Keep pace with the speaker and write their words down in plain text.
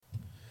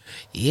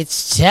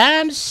It's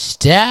time to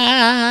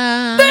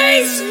start.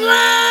 Baseline.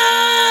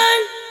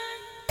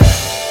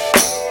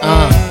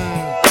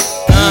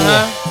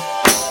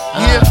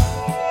 Yeah.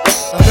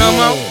 Come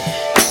on.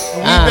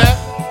 We back.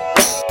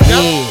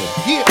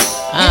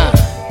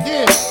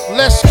 Yeah.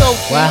 Let's go.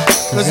 Why?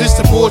 Cause it's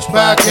the Porch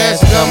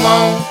Podcast. Come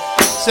on.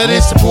 Said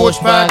it's the Porch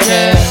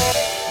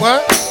Podcast.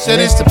 What? Said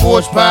it's the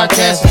Porch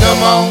Podcast.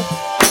 Come on.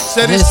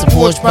 Said it's the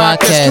Porch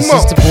Podcast. Come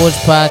on. It's the Porch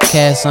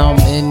Podcast. I'm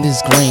in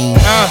this green.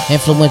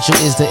 Influential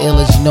is the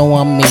illest, you know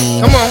what I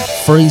mean. Come on.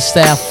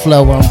 Freestyle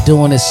flow, I'm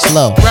doing it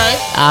slow. Right.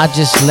 I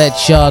just let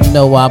y'all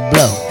know I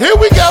blow. Here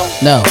we go.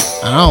 No,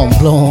 I don't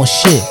blow on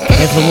shit.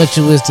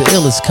 Influential is the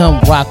illest. Come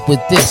rock with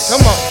this.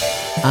 Come on.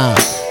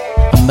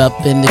 I'm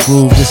up in the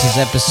groove. This is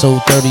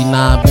episode 39.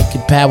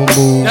 Making power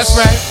moves. That's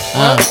right.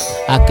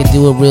 I could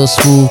do it real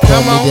smooth.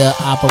 Call Come me on. the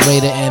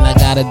operator, and I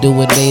gotta do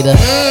it later.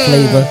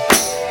 Flavor.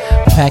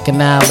 Pack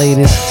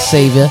annihilators,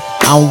 savior.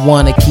 I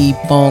wanna keep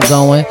on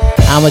going.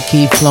 I'ma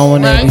keep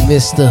flowing, and we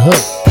miss the hook.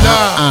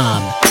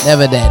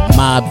 Never that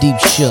mob deep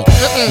shook.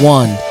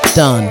 One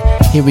done.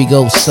 Here we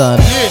go, son.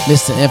 Yeah.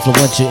 Mr.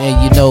 Influential,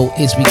 and you know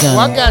it's begun.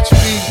 Well, I got you,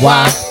 B.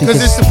 Why? Because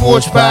it's the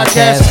Porch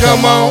Podcast.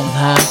 Come on.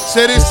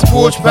 Said it's the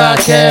Porch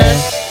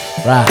Podcast.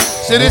 Right.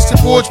 Said it's the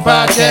Porch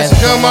Podcast.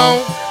 Come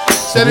on.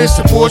 Said it's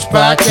the Porch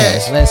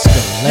Podcast. Let's go.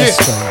 Let's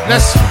go.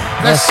 Let's go.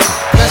 Let's go.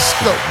 Let's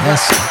go.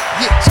 Let's go.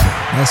 Yeah.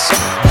 Let's go.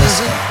 Let's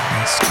go.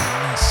 Let's go.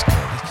 Let's go.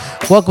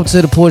 Welcome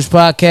to the Porch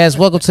Podcast.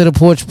 Welcome to the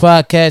Porch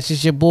Podcast.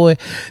 It's your boy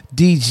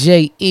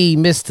DJ E,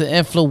 Mr.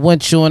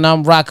 Influential, and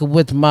I'm rocking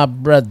with my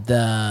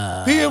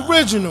brother. The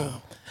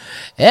original.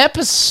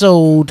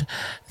 Episode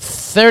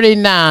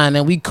 39,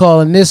 and we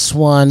calling this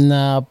one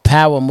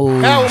Power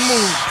Moves. Power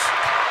moves.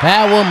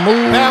 Power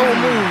Moves. Power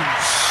moves.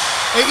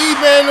 Hey, E,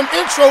 man, them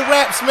intro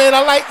raps, man,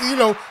 I like,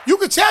 you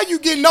can tell you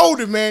getting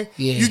older, man.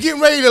 Yeah. You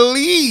getting ready to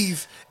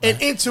leave and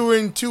enter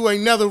into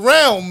another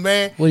realm,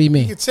 man. What do you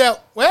mean? You can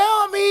tell. Well,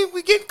 I mean,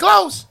 we getting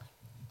close.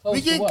 Close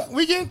we to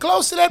what? getting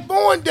close to that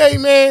born day,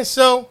 man.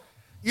 So,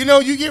 you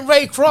getting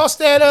ready to cross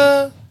that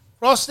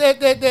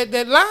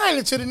line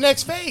into the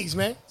next phase,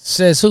 man.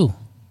 Says who?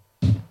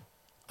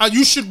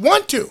 You should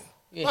want to.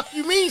 Yeah. What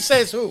you mean,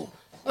 says who?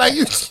 Like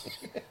you says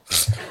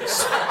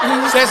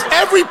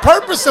every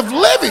purpose of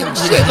living.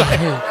 Shit. Like,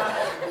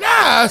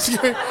 nah.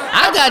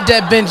 I got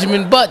that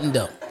Benjamin Button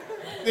though.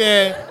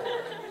 Yeah.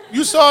 Did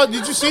you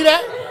see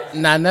that?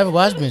 Nah, I never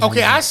watched Benjamin.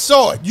 Okay, I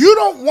saw it. You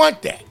don't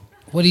want that.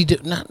 What do you do?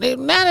 Now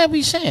that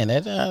we saying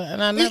that,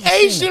 and I He never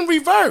aged seen in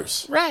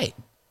reverse. it. Right.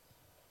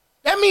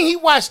 That means he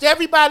watched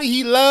everybody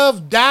he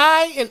loved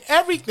die and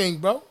everything,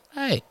 bro.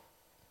 Right.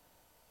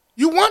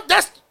 You want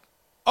that's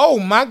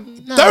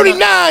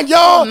 39,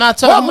 y'all. I'm not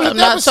talking about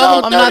that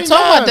part. I'm not talking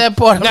about that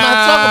part.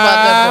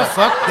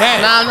 Fuck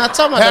that. Nah, I'm not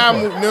talking about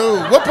that part.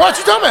 No. What part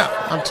you talking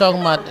about? I'm talking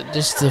about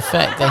just the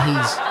fact that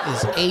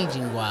he's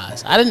aging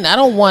wise. I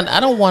don't want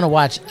to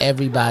watch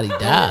everybody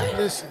die.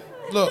 Listen,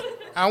 look,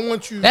 I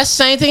want you. That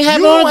same thing you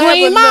happened don't on the have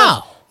Green enough-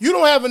 Mile. You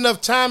don't have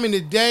enough time in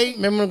the day.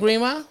 Remember the Green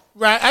Mile?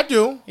 Right, I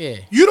do. Yeah.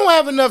 You don't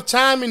have enough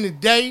time in the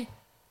day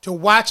to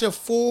watch a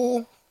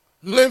full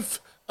length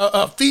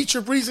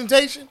feature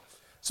presentation.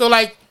 So,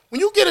 like,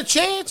 when you get a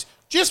chance,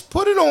 just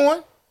put it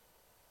on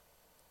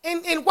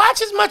and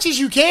watch as much as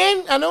you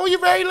can. I know you're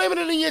very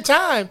limited in your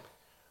time,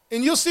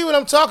 and you'll see what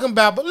I'm talking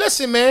about. But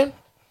listen, man,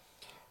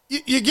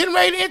 you're getting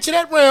ready to enter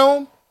that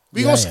realm.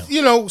 We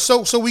gonna,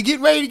 so we get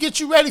ready to get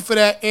you ready for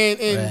that. And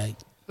Right.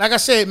 like I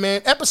said,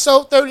 man,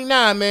 episode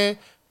 39, man.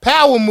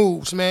 Power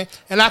moves, man.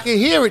 And I can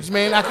hear it,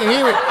 man. I can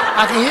hear it.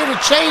 I can hear the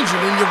changing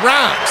in your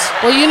rhymes.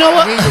 Well, you know I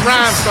what? hear your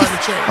rhymes starting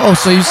to change. Oh,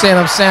 so you saying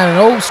I'm sounding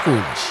old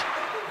schoolish?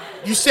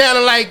 You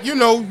sounding like, you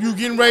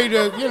getting ready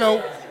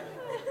to,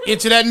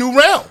 into that new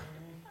realm.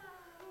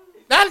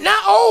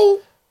 Not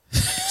old,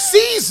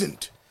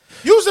 seasoned.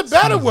 Use a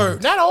better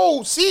word. Not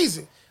old,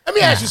 seasoned. Let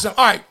me ask you something.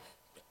 All right,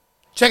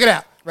 check it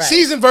out. Right.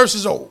 Seasoned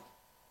versus old.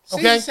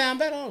 Okay? Sound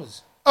better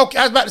always. Okay,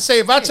 I was about to say,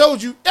 if I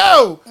told you,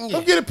 come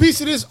get a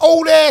piece of this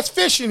old-ass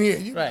fish in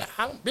here. Right.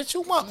 Bitch,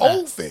 you want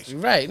old fish.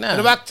 Right, now. But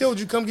if I told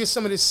you, come get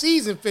some of this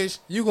seasoned fish,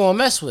 You gonna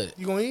mess with it.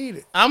 you going to eat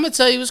it. I'm gonna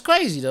tell you it's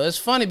crazy though. It's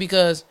funny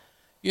because,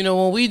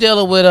 when we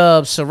dealing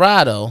with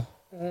Serato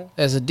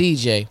as a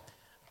DJ,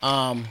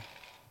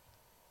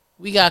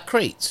 we got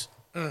crates.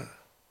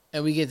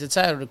 And we get the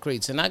title of the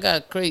crates. And I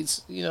got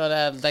crates, that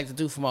I'd like to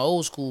do for my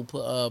old school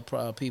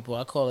people.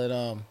 I call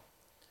it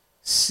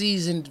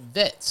seasoned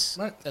vets.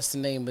 Right. That's the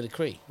name of the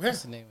crate. Yeah.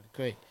 That's the name of the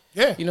crate.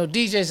 Yeah.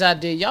 DJs out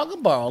there, y'all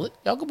can borrow it.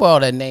 Y'all can borrow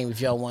that name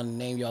if y'all want to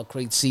name y'all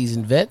crate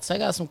seasoned vets. I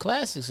got some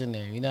classics in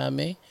there, you know what I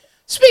mean?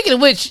 Speaking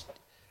of which,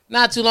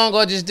 not too long ago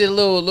I just did a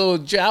little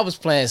I was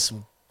playing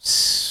some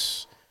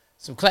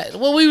class.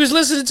 Well, we was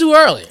listening to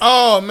earlier.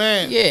 Oh,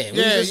 man. Yeah, we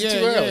was listening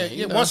to earlier,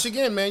 you know. Once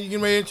again, man, you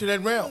getting ready into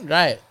that realm.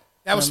 Right.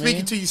 That was You know what I speaking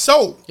mean? to your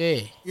soul. Yeah.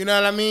 You know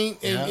what I mean?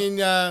 And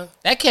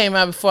That came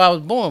out before I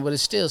was born, but it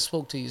still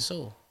spoke to your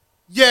soul.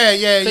 yeah.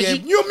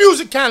 you- Your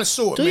music kind of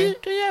sort, Do man.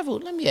 you ever?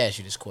 Let me ask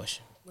you this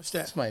question. What's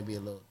that? This might be a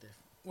little different.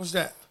 What's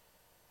that?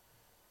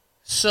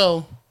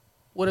 So,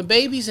 when a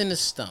baby's in the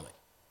stomach,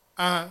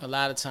 A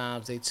lot of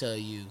times they tell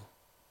you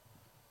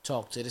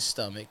talk to the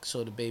stomach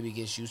so the baby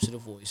gets used to the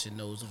voice and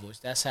knows the voice.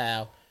 That's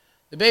how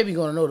the baby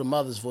gonna know the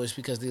mother's voice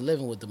because they're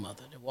living with the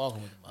mother. They're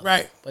walking with the mother.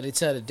 Right. But they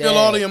tell the dad. Feel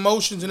all the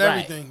emotions and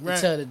right, everything. Right.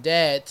 They tell the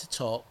dad to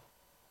talk.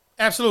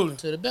 Absolutely.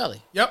 To the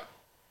belly. Yep.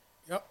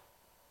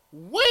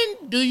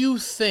 When do you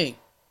think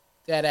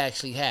that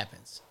actually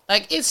happens?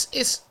 Like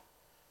it's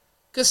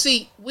cause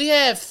see, we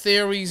have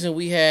theories and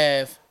we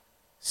have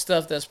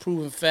stuff that's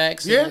proven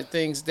facts and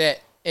things that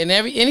and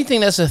anything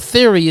that's a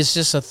theory is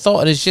just a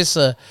thought. It's just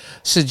a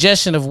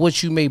suggestion of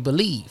what you may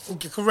believe.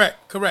 Okay,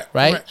 correct.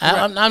 Right?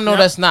 I know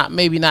that's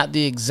maybe not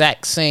the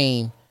exact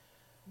same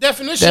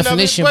definition of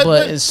it,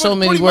 but in so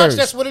many pretty words.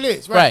 Much that's what it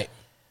is. Right.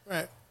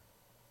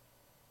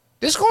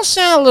 This gonna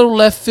sound a little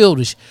left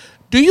fieldish.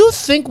 Do you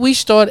think we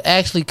start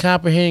actually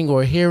comprehending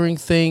or hearing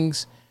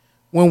things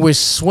when we're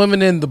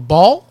swimming in the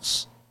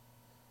balls?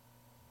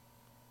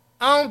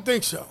 I don't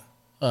think so.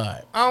 All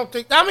right. I don't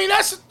think. I mean,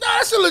 that's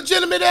a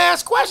legitimate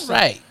ass question.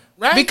 Right.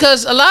 Right.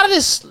 Because a lot of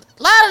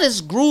this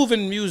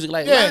grooving music,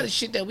 like a lot of the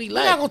shit that we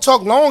like. We're not gonna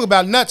talk long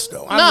about nuts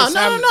though. No.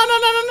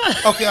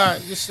 Okay, all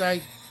right. Just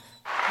like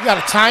you got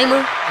a timer,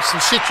 or some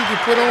shit you can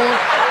put on,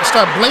 and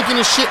start blinking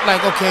and shit.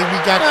 Like, okay,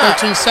 we got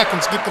 13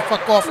 seconds. Get the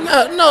fuck off.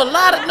 But a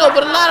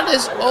lot of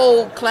this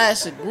old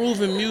classic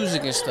grooving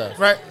music and stuff.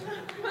 Right.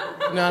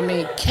 You know what I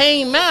mean?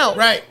 Came out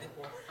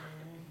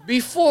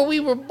before we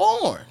were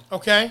born.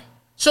 Okay.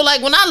 So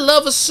like when I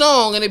love a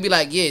song and it be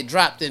like, yeah, it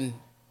dropped in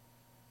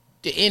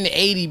the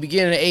 80,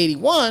 beginning of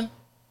 81,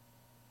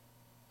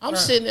 I'm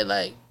sitting there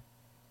like,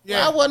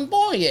 well, I wasn't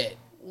born yet.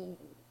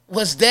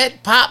 Was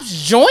that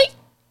Pop's joint?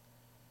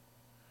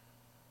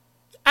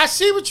 I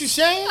see what you're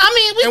saying.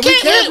 I mean, we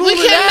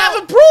can't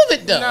never prove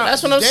it though. No,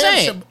 that's what I'm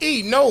saying.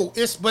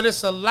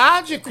 It's a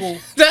logical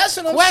that's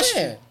what I'm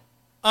question.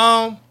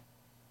 saying.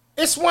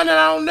 It's one that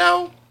I don't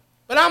know,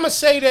 but I'm gonna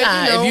say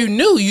that if you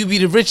knew, you'd be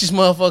the richest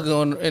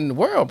motherfucker in the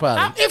world,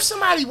 probably. If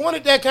somebody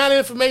wanted that kind of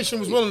information,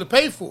 was willing to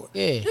pay for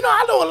it. Yeah.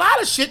 I know a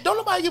lot of shit. Don't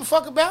nobody give a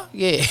fuck about.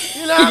 Yeah.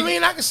 You know what I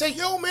mean? I can say,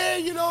 yo,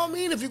 man. You know what I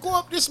mean? If you go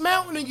up this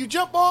mountain and you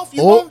jump off,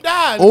 you won't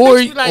die.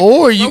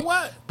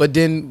 What? But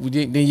then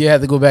you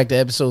have to go back to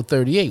episode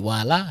 38.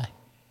 Why lie?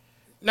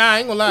 Nah, I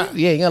ain't gonna lie.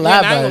 Yeah, ain't gonna lie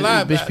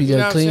about it. Bitch be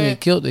done clean and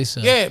killed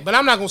themselves. Yeah, but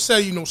I'm not gonna sell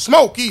you no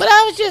smoke either. But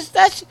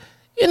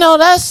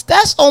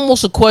that's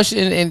almost a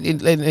question,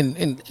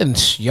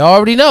 and you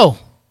already know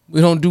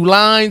we don't do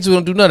lines, we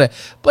don't do none of that.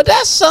 But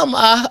that's something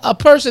a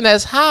person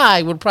that's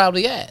high would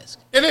probably ask.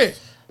 It is.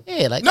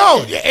 Yeah, like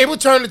it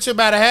would turn into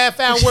about a half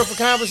hour worth of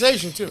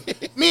conversation too.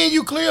 Me and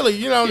you clearly,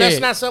 that's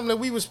not something that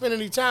we would spend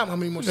any time. How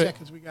many more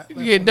seconds we got?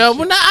 Yeah, no,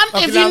 but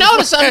if you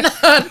notice, I'm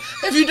not.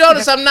 If you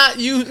notice, I'm not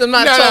talking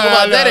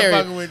about that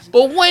area.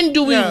 But when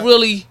do we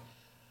really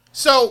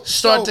start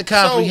to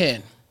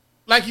comprehend?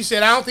 Like you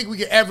said, I don't think we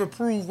could ever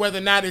prove whether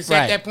or not it's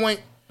at that point.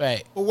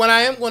 Right. But what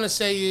I am going to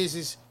say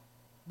is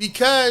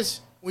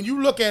because when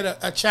you look at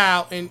a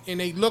child and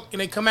they look and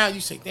they come out,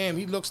 you say, damn,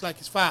 he looks like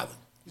his father.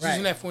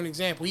 Using that for an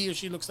example. He or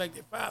she looks like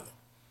their father.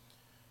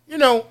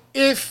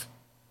 If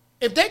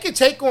they could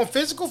take on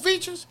physical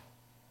features,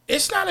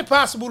 it's not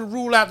impossible to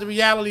rule out the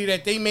reality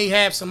that they may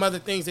have some other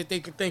things that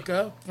they could think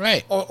of.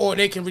 Right. Or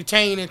they can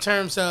retain in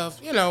terms of,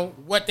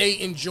 what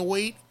they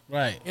enjoyed.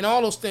 Right. And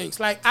all those things.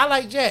 Like, I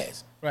like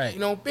jazz. Right.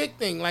 Big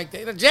thing like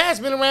that. Jazz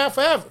been around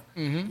forever.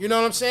 Mm-hmm. You know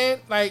what I'm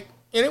saying? Like,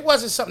 and it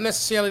wasn't something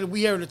necessarily that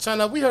we heard a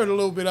ton of. We heard a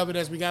little bit of it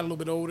as we got a little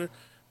bit older.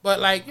 But,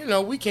 like,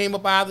 we came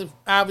up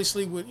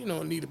obviously with,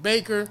 Anita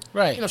Baker.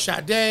 Right.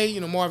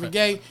 Sade, Marvin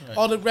Gaye. Right.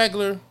 All the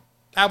regular,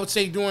 I would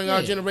say, during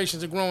our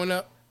generations of growing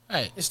up.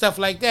 Right. And stuff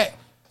like that.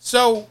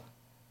 So,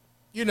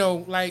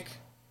 like,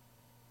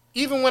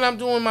 even when I'm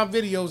doing my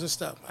videos and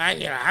stuff,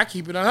 I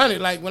keep it 100.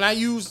 Like, when I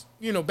use,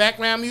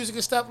 background music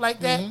and stuff like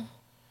that,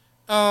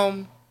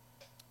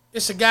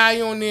 it's a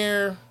guy on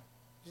there.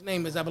 His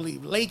name is, I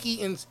believe,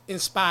 Lakey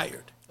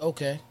Inspired.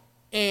 Okay.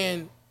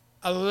 And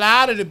a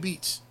lot of the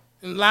beats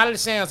and a lot of the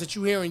sounds that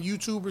you hear in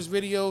YouTubers'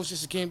 videos,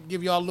 just to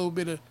give y'all a little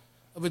bit of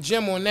a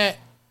gem on that,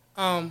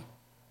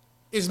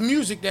 is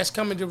music that's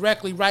coming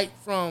directly right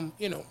from,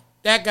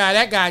 that guy.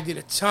 That guy did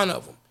a ton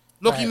of them.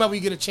 Look him up when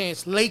you get a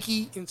chance.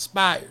 Lakey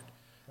Inspired.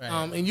 Right.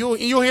 And you'll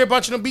hear a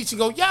bunch of them beats and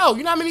go, yo,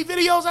 you know how many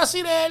videos I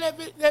see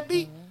that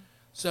beat? Mm-hmm.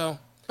 So...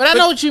 But I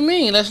know what you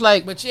mean. That's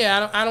like, but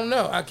yeah, I don't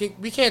know.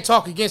 We can't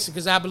talk against it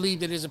because I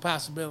believe that there's a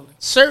possibility.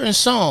 Certain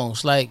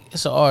songs, like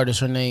it's an artist.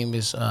 Her name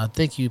is I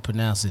think you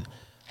pronounce it,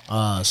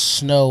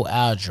 Snow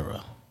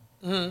Algera.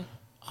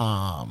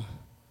 Mm-hmm.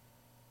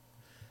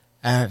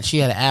 And she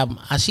had an album.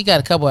 She got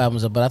a couple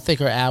albums up, but I think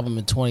her album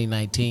in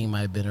 2019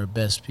 might have been her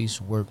best piece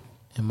of work,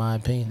 in my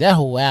opinion. That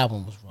whole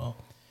album was raw.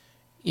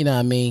 You know what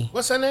I mean?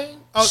 What's her name?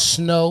 Oh,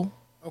 Snow.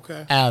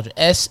 Okay. Algera.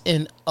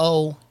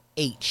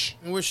 SNOH.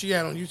 And where's she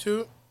at on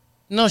YouTube?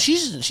 No,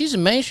 she's a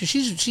mainstream.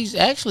 She's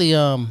actually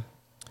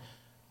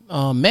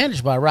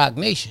managed by Rock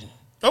Nation.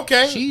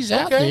 Okay, she's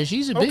out there.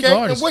 She's a big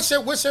artist.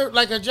 And what's her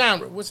like a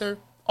genre? What's her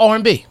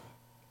R&B?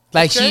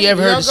 Like she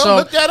ever heard the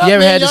song? You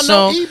ever had the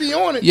song?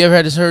 You ever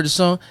heard the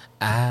song?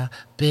 I've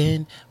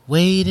been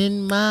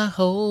Waiting my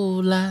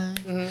whole life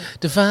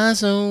to find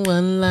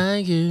someone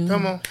like you.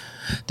 Come on.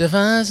 To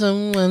find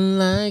someone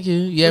like you.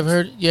 You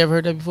ever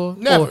heard that before?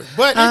 Never.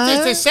 But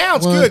it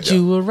sounds good, though.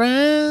 You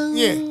around.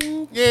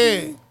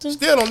 Yeah.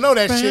 Still don't know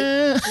that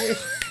shit.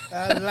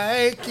 I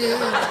like it.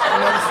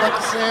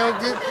 Motherfucker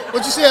sound good.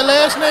 What you say her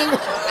last name?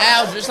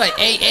 Alger. It's like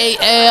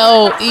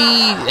AALE.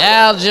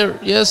 Alger.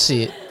 You'll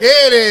see it.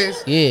 There it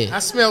is. Yeah. I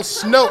spelled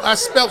snow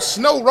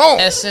wrong.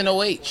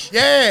 SNOH.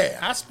 Yeah.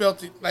 I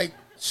spelled it like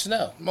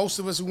Snow. most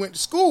of us who went to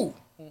school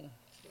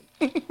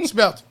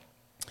spelled it.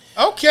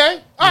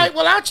 Okay. All right.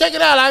 Well, I'll check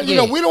it out. You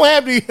know, we don't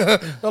have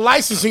the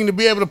licensing to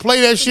be able to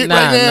play that shit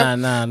right now.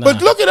 Nah.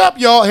 But look it up,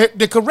 y'all.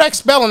 The correct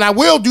spelling. I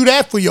will do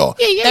that for y'all.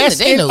 Yeah.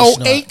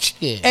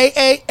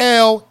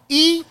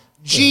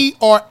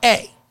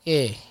 SNOHAALEGRA.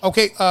 Yeah.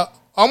 Okay.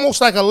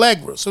 Almost like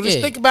Allegra. So just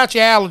think about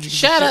your allergies.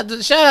 Shout out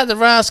to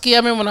Ron Ski. I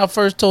remember when I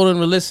first told him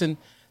to listen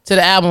to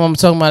the album I'm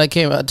talking about that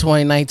came out in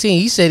 2019.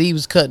 He said he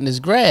was cutting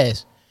his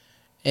grass.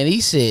 And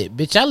he said,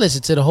 bitch, I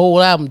listened to the whole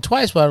album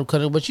twice while I'm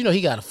cutting it, but you know he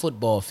got a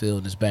football field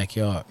in his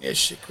backyard. Yeah,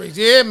 shit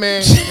crazy. Yeah,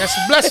 man. That's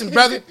a blessing,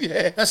 brother.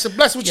 That's a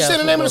blessing. What you said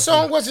the name of the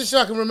song was? Just so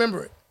I can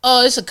remember it.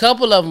 Oh, it's a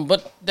couple of them,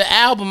 but the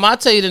album, I'll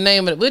tell you the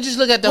name of it. We'll just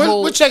look at the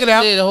whole. We'll check it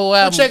out. Yeah, the whole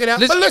album. We'll check it out.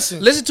 But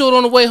listen to it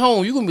on the way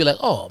home. You're going to be like,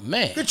 oh,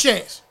 man. Good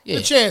chance. Yeah.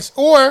 Good chance.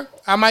 Or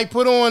I might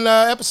put on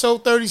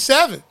episode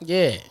 37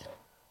 Yeah.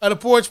 of the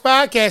Porch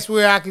Podcast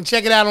where I can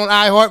check it out on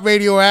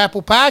iHeartRadio or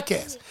Apple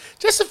Podcasts.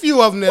 Just a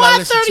few of them that I Why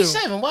listen to.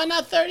 37? Why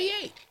not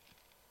 38?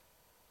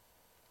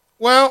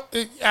 Well,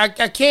 I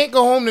can't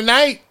go home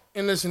tonight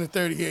and listen to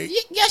 38.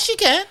 Yes, you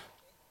can.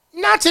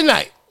 Not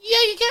tonight. Yeah,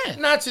 you can.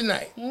 Not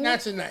tonight. Not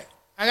tonight.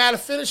 I got to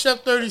finish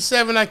up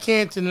 37. I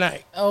can't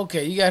tonight.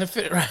 Okay, you got to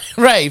finish.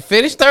 Right.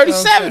 Finish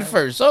 37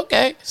 first.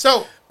 Okay.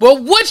 So,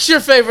 well, what's your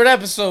favorite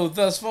episode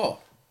thus far?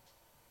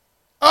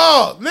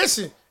 Oh,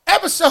 listen.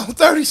 Episode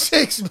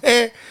 36,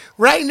 man.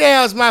 Right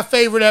now is my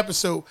favorite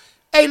episode.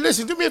 Hey,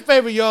 listen, do me a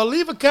favor, y'all.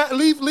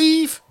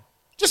 Leave.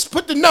 Just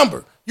put the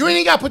number. You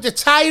ain't got to put the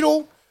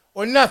title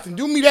or nothing.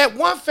 Do me that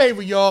one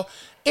favor, y'all.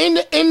 In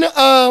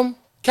the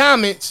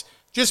comments,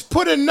 just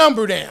put a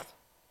number down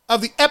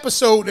of the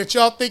episode that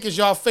y'all think is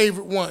y'all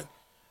favorite one.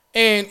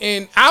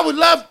 And I would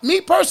love, me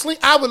personally,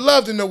 I would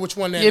love to know which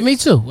one that is. Yeah, me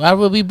too. I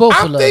will be both.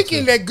 I'm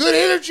thinking that Good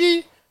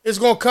Energy is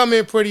going to come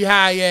in pretty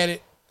high at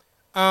it.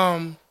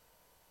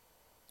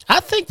 I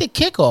think the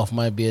kickoff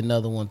might be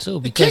another one too.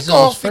 The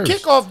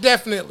kickoff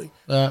definitely.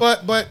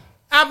 But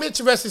I'm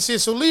interested to see it.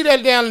 So leave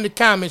that down in the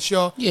comments,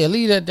 y'all. Yeah,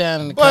 leave that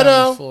down in the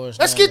comments for us.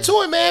 Let's get to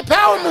it, man.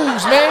 Power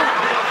moves, man.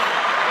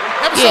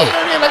 Episode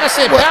 38, like I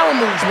said, power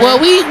moves, man. Well,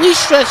 we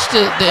stretched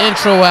the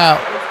intro out.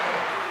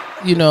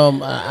 You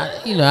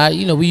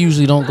know, we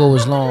usually don't go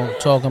as long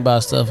talking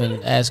about stuff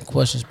and asking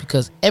questions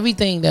because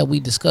everything that we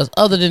discuss,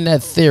 other than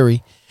that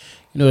theory,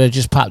 that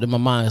just popped in my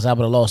mind, because I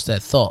would have lost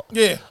that thought.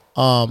 Yeah.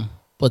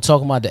 But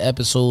talking about the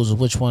episodes of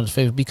which one's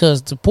favorite,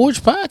 because the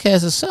Porch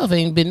Podcast itself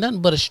ain't been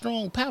nothing but a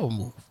strong power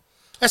move.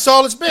 That's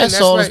all it's been.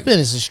 That's all right. It's been.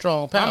 It's a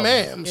strong power. My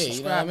man, I'm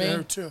subscribed to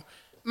her too.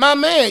 My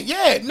man,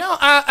 yeah. No,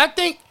 I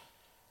think,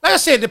 like I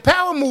said, the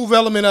power move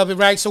element of it,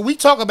 right? So we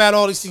talk about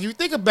all these things. You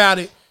think about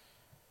it,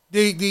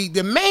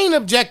 the main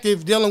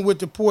objective dealing with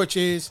the Porch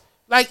is,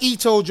 like E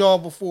told y'all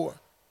before,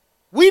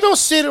 we don't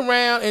sit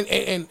around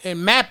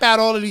and map out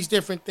all of these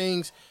different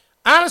things.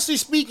 Honestly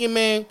speaking,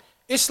 man,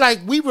 it's like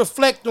we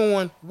reflect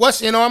on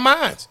what's in our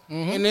minds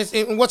and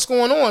what's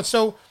going on.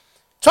 So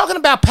talking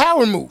about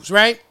power moves,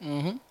 right?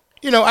 Mm-hmm.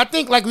 I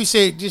think, like we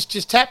said,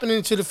 just tapping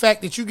into the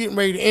fact that you're getting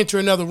ready to enter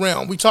another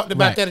realm. We talked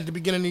about that at the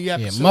beginning of the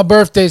episode. Yeah, my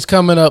birthday's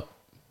coming up.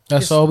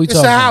 That's all we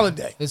talking about. It's a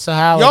holiday. It's a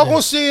holiday. Y'all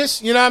gonna see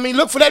us. You know what I mean?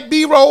 Look for that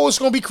B-roll. It's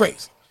gonna be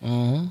crazy.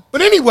 Mm-hmm.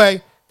 But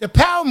anyway, the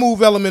power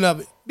move element of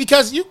it.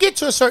 Because you get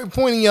to a certain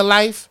point in your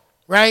life,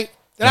 right?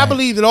 That I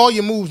believe that all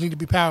your moves need to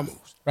be power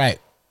moves. Right.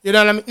 You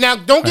know what I mean? Now,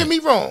 don't get me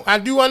wrong. I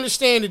do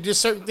understand that there's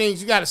certain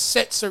things, you got to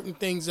set certain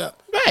things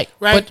up. Right.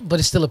 But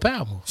it's still a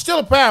power move. Still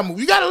a power move.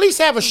 You got to at least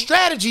have a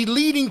strategy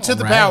leading to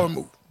the power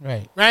move.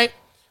 Right?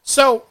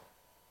 So,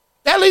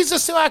 that leads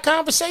us to our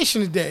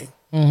conversation today.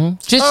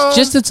 Mm-hmm.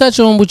 Just to touch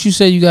on what you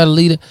said, you got to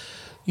lead it.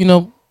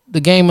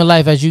 The game of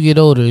life as you get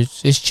older,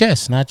 it's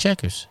chess, not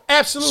checkers.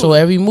 Absolutely. So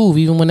every move,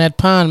 even when that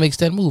pawn makes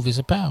that move, it's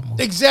a power move.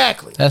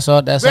 Exactly. That's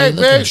all. That's very, how you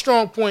look very at it.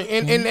 strong point.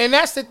 And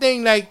that's the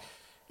thing, like,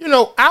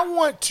 I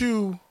want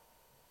to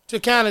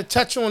kind of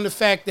touch on the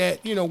fact that,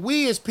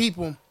 we as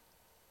people,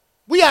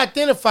 we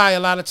identify a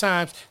lot of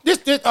times. This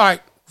all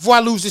right, before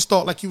I lose this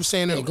thought, like you were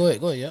saying earlier. Go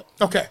ahead, yep.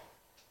 Okay.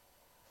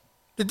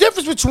 The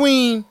difference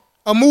between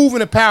a move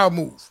and a power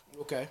move.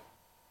 Okay.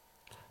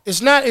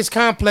 It's not as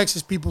complex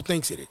as people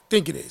think it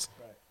is.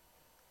 Right.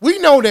 We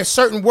know that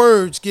certain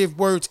words give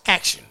words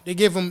action. They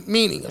give them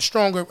meaning, a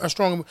stronger.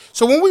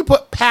 So when we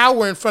put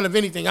power in front of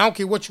anything, I don't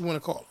care what you want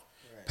to call it,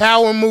 right.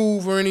 Power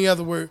move or any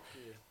other word.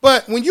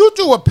 But when you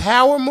do a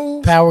power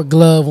move, power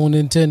glove on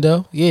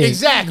Nintendo, yeah,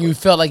 exactly. You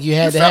felt like you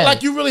had to. You felt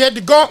like you really had the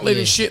gauntlet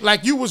and shit,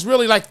 like you was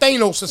really like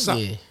Thanos or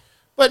something. Yeah.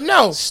 But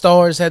no.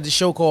 Stars had the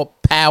show called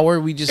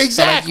Power. We just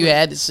felt like you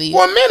had to see it.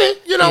 For a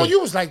minute,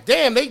 you was like,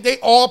 damn, they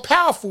all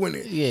powerful in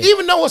it. Yeah.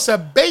 Even though it's a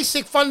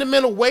basic,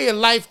 fundamental way of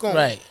life going.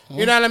 Right.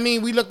 You know what I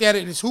mean? We looked at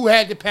it as who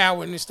had the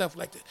power and stuff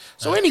like that.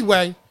 So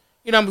anyway,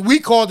 we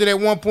called it at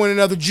one point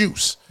another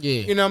juice.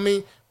 Yeah. You know what I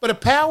mean? But a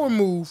power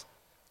move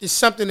is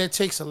something that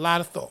takes a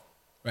lot of thought.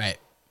 Right.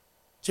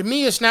 To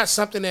me, it's not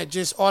something that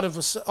just all of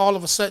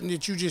a sudden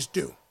that you just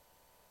do.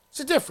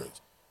 It's a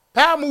difference.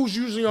 Power moves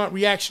usually aren't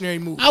reactionary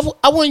moves.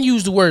 I wouldn't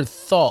use the word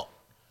thought.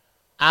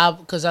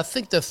 Because I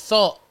think the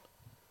thought,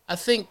 I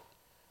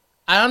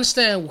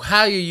understand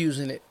how you're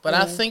using it, but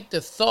I think the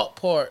thought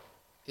part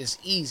is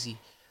easy.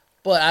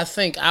 But I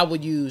think I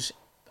would use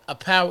a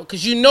power,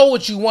 because you know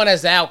what you want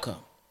as the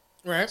outcome.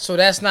 Right. So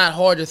that's not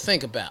hard to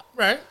think about.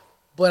 Right.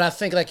 But I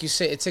think, like you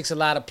said, it takes a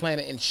lot of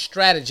planning and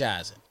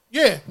strategizing.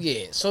 Yeah.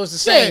 Yeah. So it's the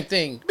same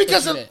thing.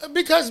 Because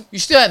you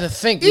still have to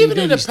think. Even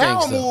in the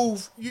power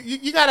move,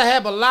 you got to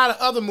have a lot of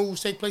other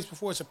moves take place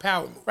before it's a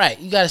power move. Right.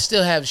 You got to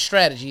still have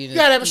strategy. You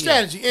got to have a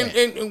strategy.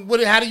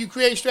 And how do you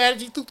create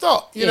strategy? Through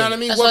thought. You know what I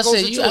mean? That's what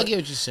I said. I get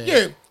what you're saying.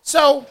 Yeah.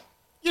 So,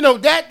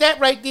 that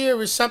right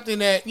there is something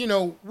that,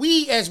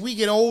 we, as we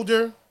get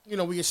older,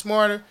 we get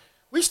smarter,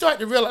 we start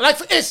to realize, like,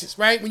 for instance,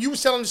 right, when you were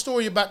telling the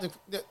story about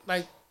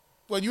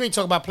well, you ain't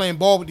talking about playing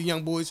ball with the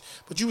young boys,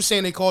 but you were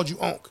saying they called you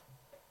Onk.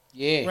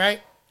 Yeah.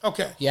 Right?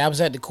 Okay. Yeah, I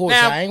was at the court, so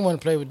I ain't want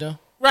to play with them.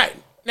 Right.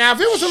 Now, if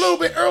it was a little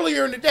bit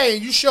earlier in the day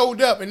and you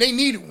showed up and they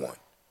needed one,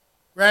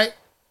 right?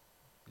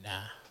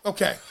 Nah.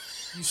 Okay.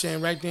 You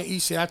saying right there, he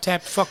said, I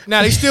tapped the fuck.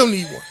 Now, they still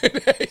need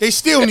one. They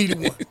still needed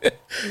one.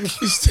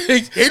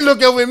 They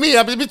look over at me,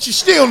 I bet you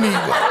still need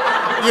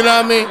one. You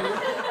know what I mean?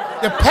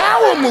 The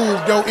power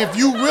move, though, if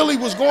you really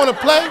was going to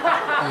play,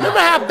 remember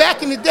how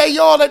back in the day,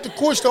 y'all at the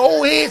courts, the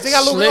old heads, they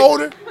got a little bit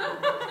older?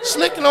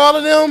 Slick and all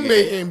of them,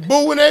 and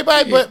Boo and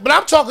everybody, but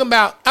I'm talking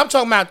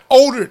about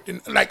older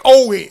than, like,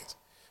 old heads.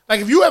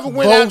 Like, if you ever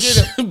went out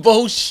there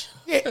Bosch.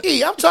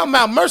 Yeah, I'm talking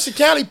about Mercer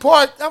County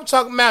Park. I'm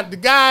talking about the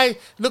guy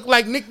looked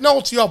like Nick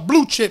Nolte off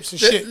Blue Chips and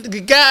shit.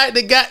 The guy,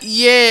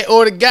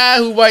 or the guy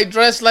who might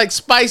dress like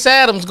Spice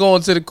Adams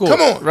going to the court.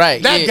 Come on,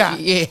 right? That guy.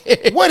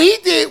 Yeah. What he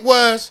did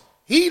was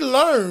he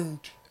learned,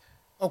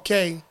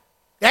 okay,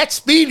 that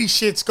speedy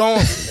shit's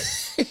gone.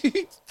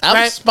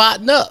 I'm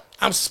spotting up.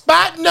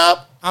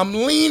 I'm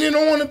leaning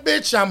on the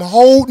bitch. I'm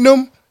holding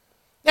them.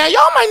 Now,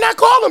 y'all might not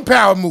call them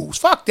power moves.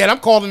 Fuck that. I'm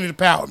calling it a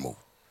power move.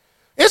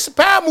 It's a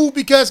power move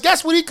because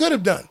guess what he could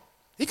have done?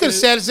 He could have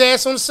sat his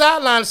ass on the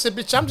sideline and said,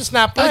 bitch, I'm just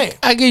not playing.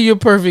 I give you a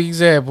perfect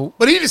example.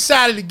 But he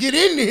decided to get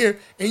in there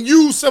and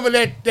use some of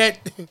that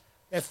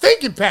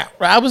thinking power.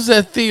 Right, I was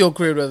at Theo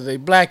crib the other day,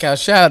 Blackout.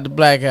 Shout out to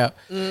Blackout.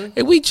 Mm-hmm.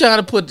 And we trying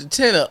to put the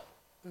tent up.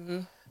 Mm-hmm.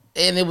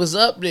 And it was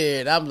up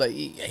there. And I'm like,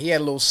 he had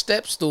a little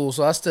step stool.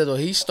 So I said,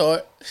 he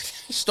start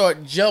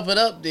jumping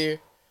up there.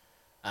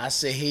 I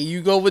said, here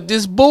you go with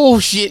this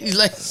bullshit. He's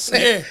like,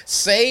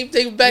 same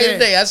thing back in the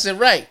day. I said,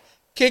 right.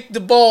 Kick the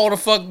ball the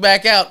fuck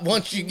back out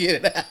once you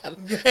get it out.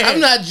 Yeah. I'm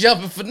not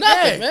jumping for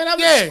nothing, man. I'm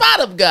a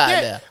spot-up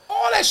guy now.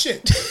 All that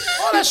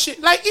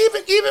shit. Like,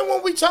 even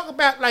when we talk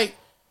about, like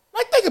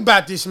think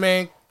about this,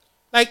 man.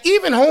 Like,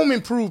 even home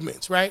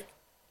improvements, right?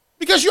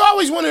 Because you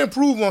always want to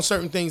improve on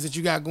certain things that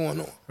you got going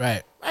on.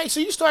 Right. Right?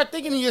 So you start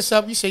thinking to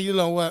yourself, you say, you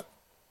know what?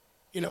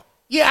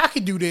 I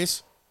could do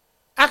this.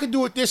 I could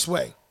do it this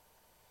way.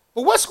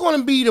 But what's going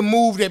to be the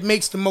move that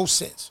makes the most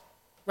sense?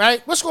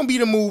 Right? What's going to be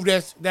the move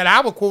that I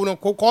would quote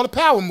unquote call a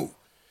power move?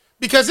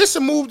 Because it's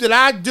a move that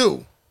I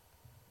do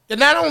that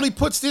not only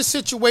puts this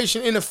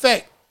situation in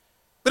effect,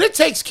 but it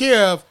takes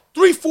care of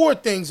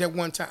 3-4 things at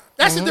one time.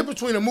 That's the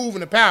difference between a move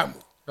and a power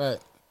move. Right.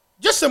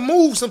 Just a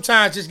move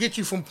sometimes just gets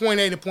you from point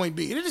A to point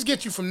B. It just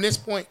gets you from this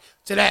point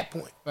to that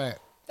point. Right.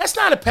 That's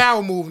not a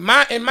power move in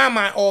my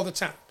mind all the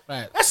time.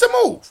 Right. That's a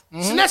move. Mm-hmm.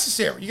 It's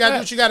necessary. You got to do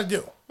what you got to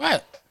do.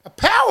 Right. A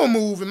power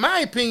move, in my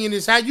opinion,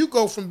 is how you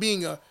go from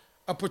being a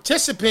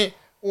participant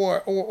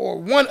or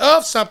one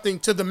of something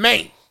to the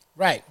main.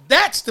 Right.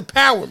 That's the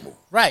power move.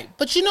 Right.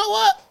 But you know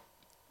what?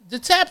 To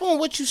tap on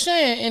what you're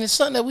saying, and it's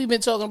something that we've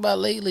been talking about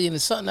lately, and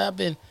it's something that I've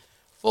been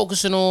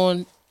focusing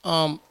on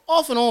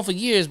off and on for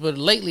years, but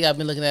lately I've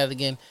been looking at it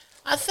again.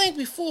 I think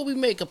before we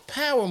make a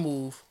power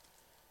move,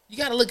 you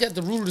got to look at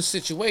the root of the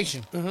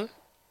situation. Mm-hmm.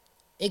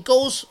 It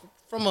goes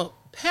from a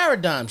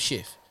paradigm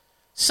shift.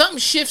 Something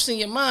shifts in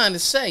your mind to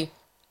say,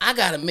 I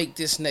got to make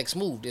this next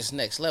move, this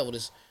next level.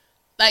 This,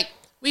 like,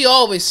 we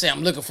always say,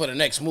 I'm looking for the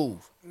next move.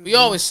 We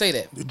always say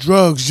that. The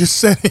drugs just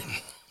said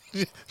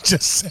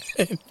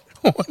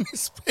on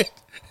this pit.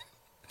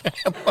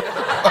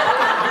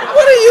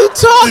 What are you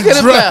talking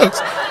about?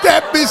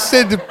 That bitch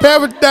said the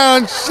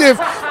paradigm shift.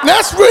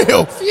 That's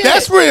real. Yeah.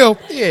 That's real.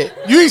 Yeah.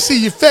 You ain't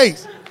see your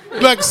face.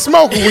 Like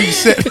smoking when you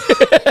said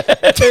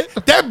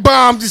it. That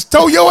bomb just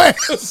tore your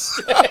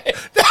ass.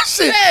 That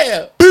shit.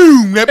 Yeah.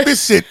 Boom. That bitch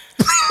said.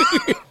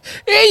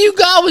 Here you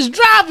go. I was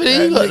dropping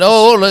it. You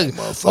go, look.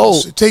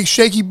 Oh. Take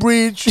shaky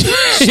bridge.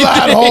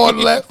 Slide hard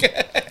left.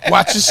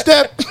 Watch your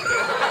step.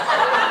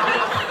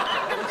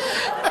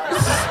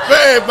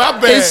 bad, my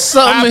bad. It's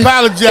something. I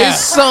apologize. It's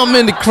something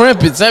in the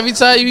crimpets. Every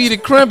time you eat a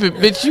crimpet,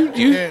 bitch,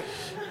 you.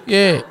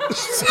 Yeah.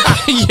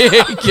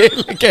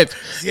 Look at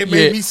it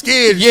made me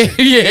scared. Yeah.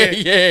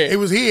 It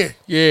was here.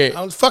 Yeah.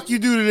 How the fuck you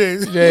do to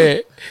this?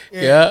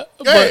 Yeah.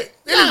 But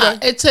anyway.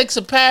 it takes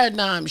a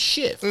paradigm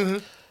shift. Mm-hmm.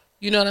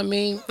 You know what I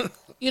mean?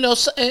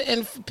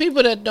 And for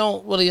people that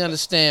don't really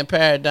understand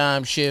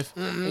paradigm shift,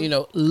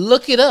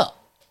 look it up.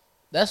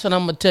 That's what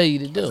I'm gonna tell you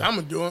to do. I'm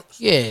gonna do it.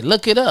 Yeah,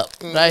 look it up,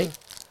 right?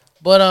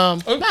 But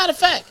matter of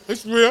fact,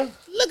 it's real.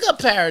 Look up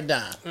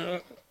paradigm.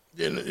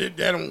 That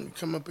don't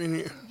come up in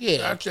here.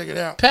 Yeah, I'll check it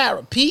out.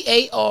 Para,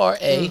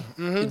 P-A-R-A.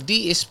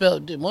 D is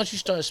spelled. Once you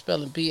start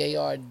spelling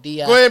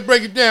P-A-R-D-I. Go ahead and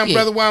break it down,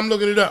 brother, while I'm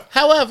looking it up.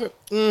 However,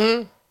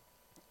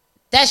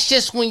 that's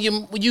just when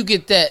you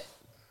get that,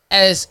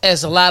 as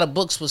a lot of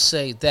books would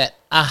say, that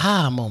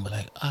aha moment,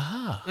 like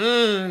aha.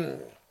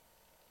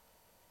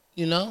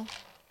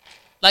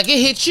 Like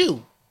it hit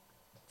you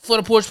for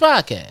the Porch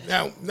Podcast.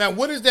 Now,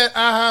 what does that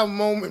aha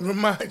moment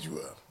remind you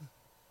of?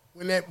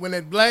 When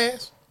that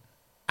blast?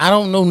 I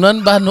don't know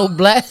nothing about no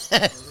blast,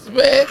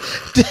 man.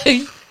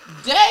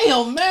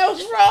 Damn, man,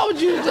 what's wrong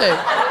with you today?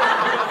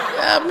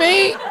 I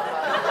mean,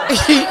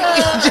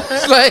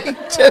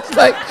 just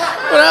like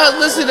when I was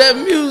listening to that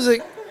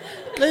music,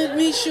 let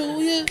me show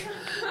you.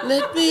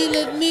 Let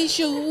me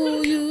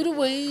show you the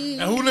way.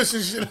 Now, who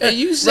listens to that? And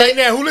you say, right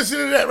now, who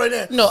listens to that right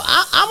now? No,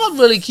 I'm going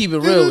to really keep it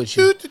real with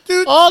you.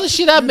 All the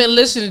shit I've been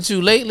listening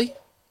to lately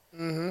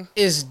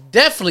is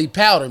definitely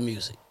powder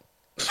music.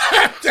 It's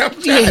powder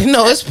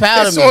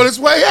music. It's on its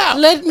way out.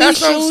 Let me That's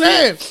show what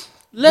I'm saying.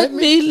 Let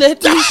me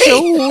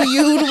show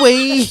you the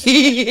way.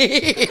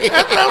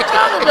 That's what I'm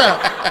talking about.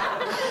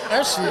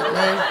 That shit,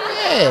 man.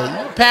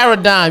 Yeah,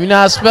 paradigm. You know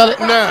how to spell it?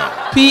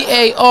 Nah.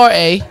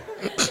 P-A-R-A-D-I.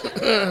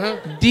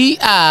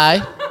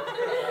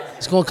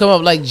 It's going to come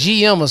up like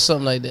GM or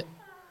something like that.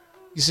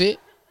 You see it?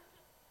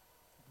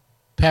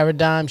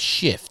 Paradigm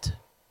shift.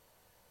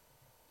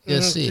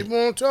 You'll see it. Keep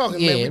on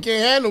talking, man. We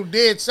can't have no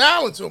dead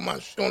silence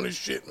on this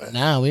shit, man.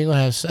 Nah, we ain't going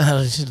to have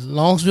silence. As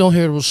long as we don't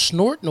hear those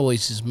snort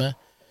noises, man.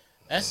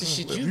 That's the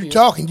shit you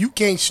talking. You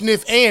can't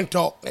sniff and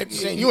talk.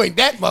 You ain't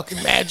that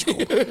fucking magical.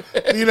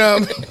 You know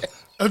what I mean?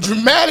 A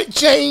dramatic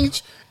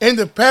change in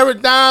the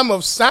paradigm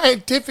of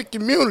scientific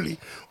community,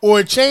 or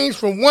a change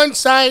from one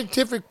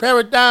scientific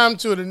paradigm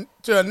to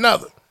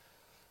another.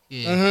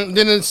 Yeah.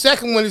 Then the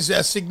second one is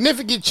a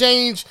significant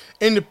change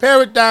in the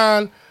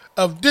paradigm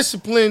of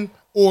discipline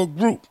or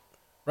group.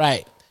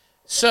 Right.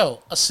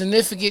 So a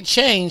significant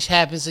change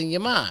happens in your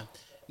mind.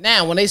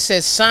 Now, when they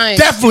said science,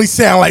 definitely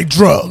sound like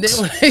drugs.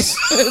 Come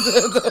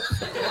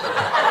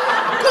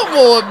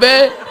on,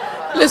 man.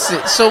 Listen.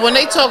 So when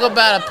they talk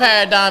about a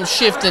paradigm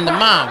shift in the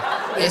mind,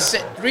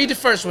 read the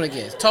first one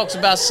again. It talks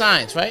about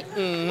science, right?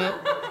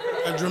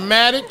 A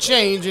dramatic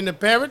change in the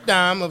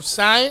paradigm of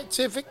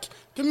scientific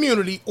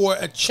community, or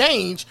a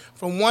change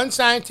from one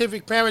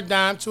scientific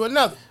paradigm to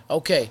another.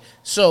 Okay,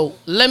 so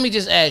let me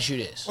just ask you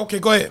this. Okay,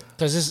 go ahead.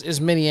 Because it's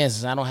many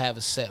answers. I don't have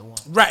a set one.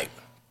 Right.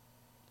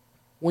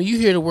 When you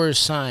hear the word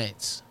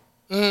science,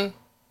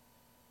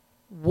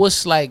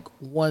 what's like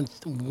one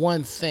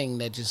thing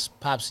that just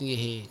pops in your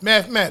head?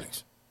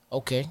 Mathematics.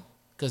 Okay,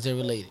 because they're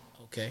related.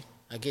 Okay,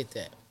 I get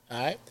that.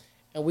 All right,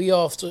 and we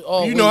always,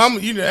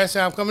 that's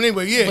how I'm coming in.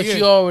 But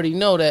you already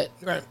know that.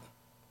 Right.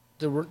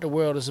 The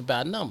world is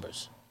about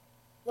numbers.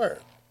 Word.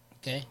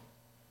 Okay.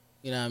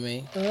 You know what I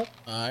mean? All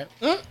right.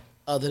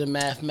 Other than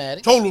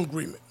mathematics. Total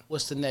agreement.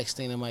 What's the next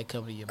thing that might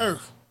come to your mind?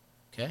 Earth.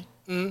 Okay.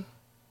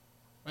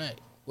 Right.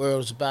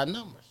 World is about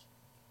numbers.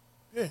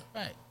 Yeah.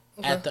 Right.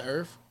 Okay. At the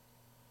earth.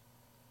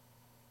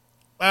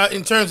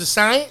 In terms of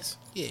science?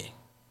 Yeah.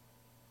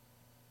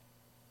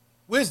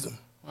 Wisdom.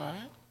 All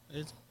right.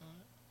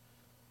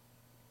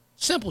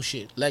 Simple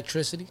shit.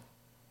 Electricity.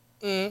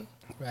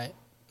 Right.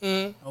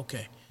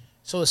 Okay.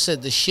 So it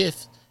said the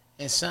shift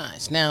in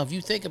science. Now, if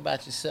you think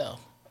about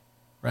yourself,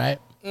 right?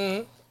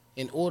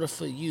 In order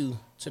for you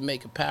to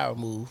make a power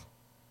move,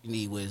 you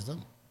need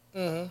wisdom.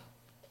 You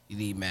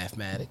need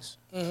mathematics.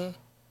 You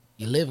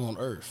live on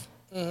Earth,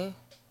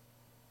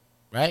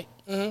 right?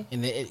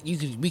 And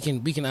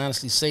we can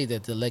honestly say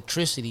that the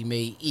electricity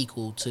may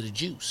equal to the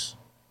juice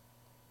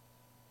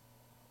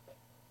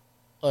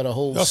of the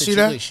whole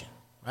situation,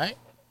 right?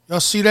 Y'all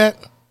see that?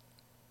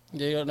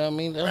 You know what I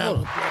mean? Hold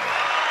on.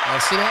 Y'all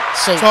see that?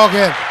 So talk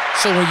heavy.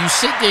 So when you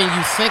sit there and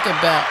you think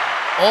about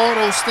all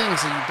those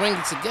things and you bring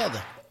it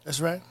together, that's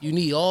right. You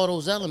need all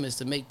those elements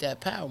to make that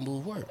power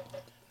move work.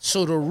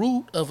 So the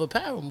root of a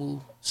power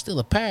move is still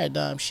a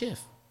paradigm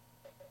shift.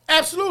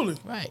 Absolutely.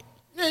 Right.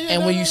 Yeah,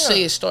 and when you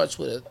say it starts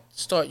with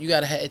you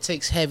gotta have, it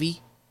takes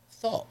heavy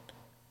thought,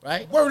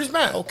 right? Word is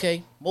mine.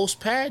 Okay.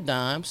 Most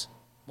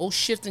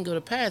shifting of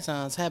the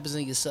paradigms happens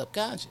in your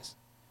subconscious.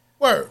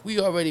 Word. We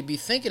already be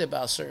thinking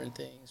about certain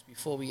things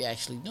before we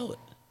actually know it.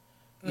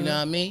 You know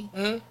what I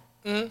mean?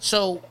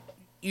 So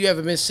you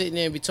ever been sitting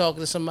there and be talking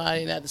to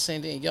somebody and at the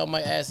same thing, y'all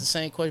might ask the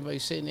same question, but you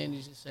sitting there and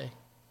you just say,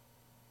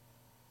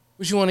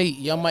 what you want to eat?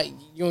 Y'all might,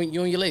 you and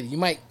your lady,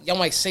 y'all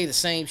might say the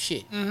same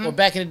shit. Or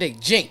back in the day,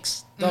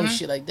 jinx, dumb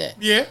shit like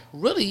that. Yeah.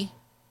 Really,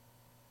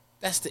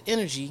 that's the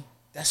energy.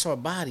 That's our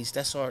bodies.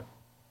 That's the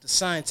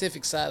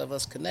scientific side of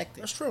us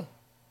connecting. That's true.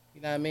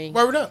 You know what I mean?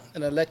 Word up.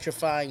 An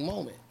electrifying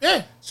moment.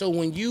 Yeah. So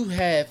when you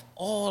have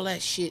all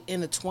that shit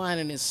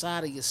intertwining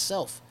inside of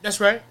yourself. That's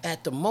right.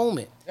 At the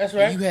moment. That's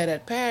right. You had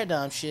that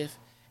paradigm shift.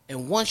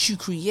 And once you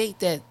create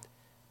that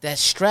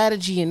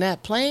strategy and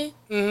that plan,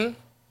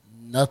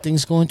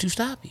 nothing's going to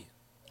stop you.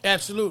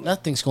 Absolutely.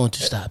 Nothing's going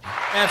to stop you.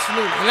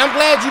 Absolutely. And I'm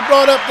glad you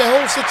brought up the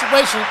whole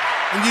situation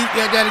and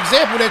that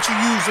example that you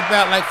used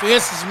about, like, for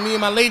instance, me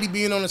and my lady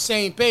being on the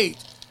same page.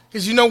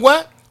 Because you know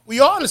what?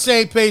 We are on the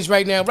same page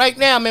right now. Right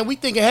now, man, we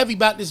thinking heavy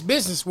about this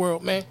business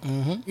world, man.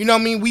 You know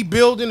what I mean? We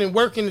building and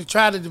working to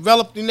try to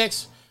develop the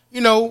next,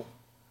 the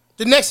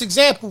next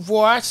example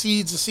for our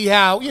seeds and see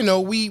how,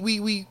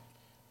 we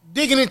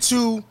digging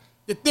into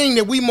the thing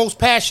that we most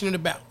passionate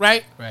about,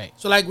 right? Right.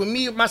 So like with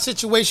me, my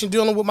situation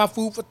dealing with my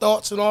food for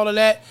thoughts and all of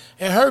that,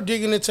 and her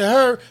digging into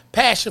her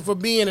passion for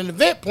being an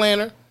event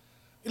planner,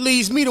 it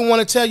leads me to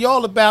want to tell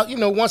y'all about,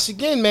 once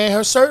again, man,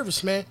 her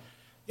service, man.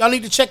 Y'all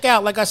need to check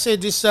out, like I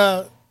said, this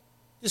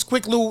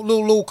quick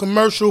little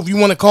commercial, if you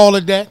want to call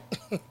it that,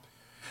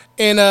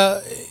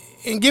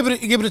 and give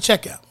it a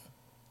check out.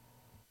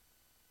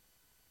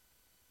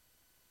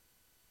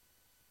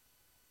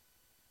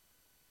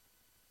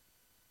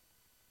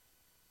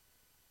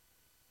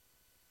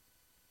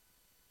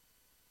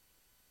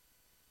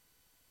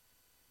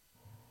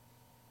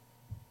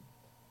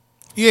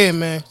 Yeah,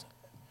 man.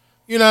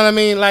 You know what I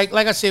mean? Like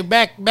I said,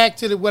 back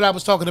to what I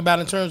was talking about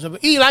in terms of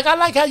like I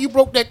like how you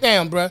broke that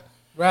down, bruh.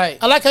 Right.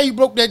 I like how you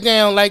broke that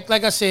down. Like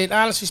I said,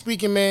 honestly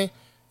speaking, man,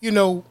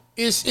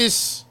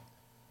 it's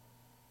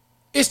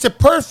the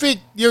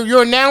perfect.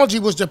 Your analogy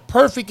was the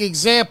perfect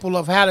example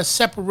of how to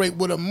separate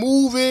what a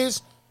move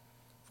is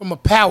from a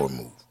power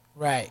move.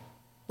 Right.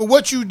 But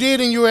what you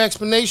did in your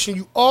explanation,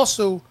 you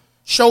also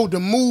showed the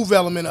move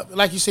element of it.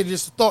 Like you said,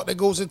 just the thought that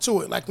goes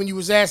into it. Like when you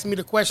was asking me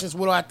the questions,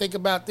 what do I think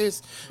about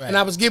this? Right. And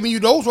I was giving you,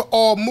 those were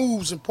all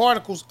moves and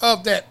particles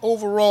of that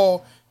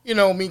overall,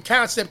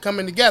 concept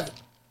coming together,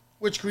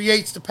 which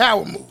creates the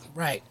power move.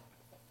 Right.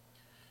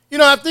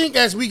 I think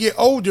as we get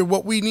older,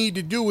 what we need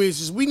to do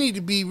is we need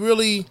to be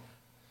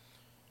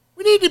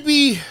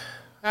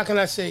how can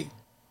I say,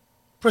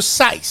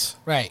 precise.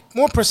 Right.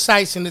 More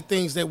precise in the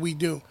things that we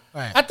do.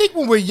 Right. I think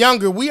when we're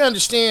younger, we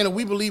understand and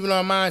we believe in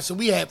our minds, so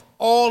we have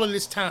all of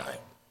this time.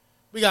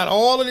 We got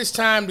all of this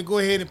time to go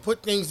ahead and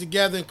put things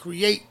together and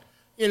create,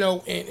 and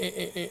I'm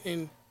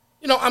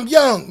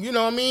young, you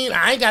know what I mean?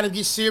 I ain't got to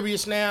get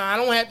serious now. I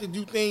don't have to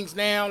do things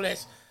now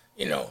that's,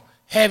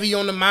 heavy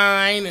on the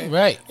mind. And,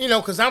 right.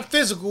 Because I'm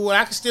physical and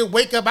I can still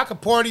wake up. I can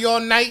party all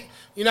night,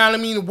 you know what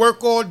I mean?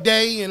 Work all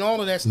day and all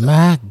of that stuff.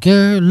 My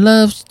girl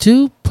loves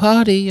to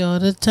party all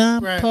the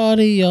time, right.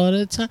 Party all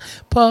the time,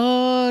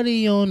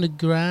 party on the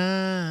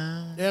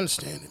grind. They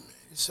understand it, man.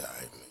 It's all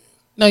right,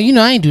 No, man.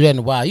 I ain't do that in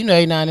a while.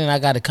 Every now and then I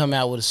got to come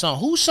out with a song.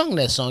 Who sung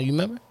that song, you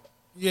remember?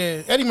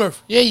 Yeah, Eddie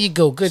Murphy. There you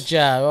go. Good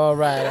job. All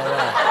right.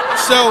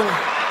 So,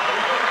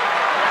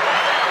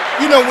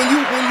 when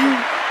you,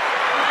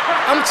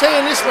 I'm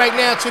saying this right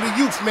now to the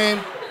youth,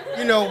 man.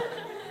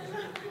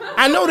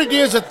 I know that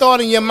there's a thought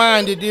in your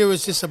mind that there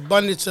is this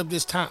abundance of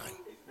this time.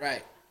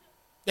 Right.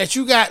 That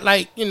you got,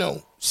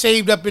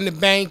 saved up in the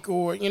bank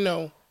or,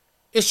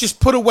 it's just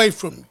put away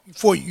for you.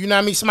 You know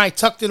what I mean? Somebody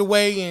tucked it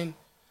away and,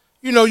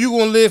 you're going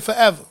to live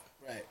forever.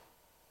 Right.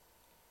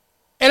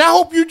 And I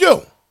hope you do.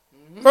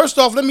 Mm-hmm. First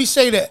off, let me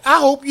say that. I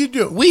hope you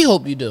do. We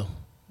hope you do.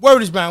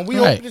 Word is bound. We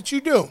right. hope that you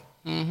do.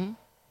 Mm-hmm.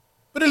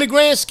 But in the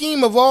grand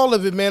scheme of all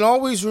of it, man,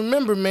 always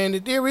remember, man,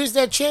 that there is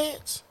that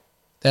chance.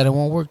 That it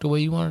won't work the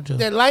way you want it to.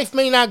 That life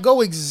may not go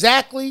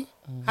exactly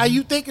how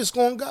you think it's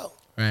going to go.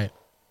 Right.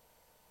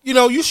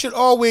 You should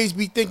always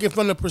be thinking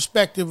from the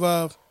perspective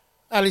of,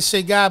 how they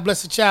say, God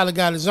bless the child that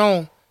got his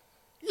own.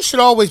 You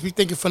should always be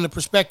thinking from the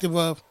perspective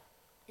of,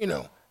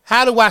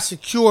 how do I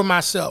secure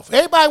myself?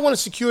 Everybody want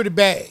to secure the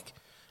bag.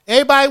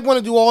 Everybody want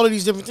to do all of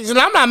these different things. And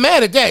I'm not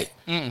mad at that.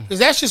 Because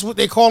that's just what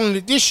they're calling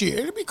it this year.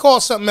 It'll be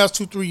called something else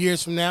 2-3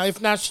 years from now,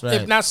 if not sooner.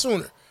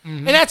 Mm-hmm.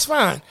 And that's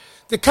fine.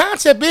 The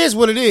concept is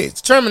what it is.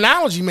 The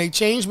terminology may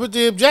change, but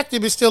the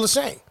objective is still the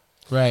same.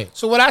 Right.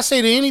 So what I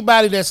say to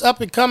anybody that's up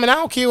and coming, I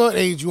don't care what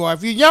age you are.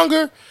 If you're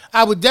younger,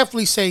 I would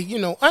definitely say,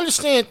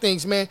 understand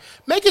things, man.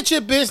 Make it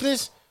your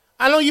business.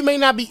 I know you may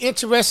not be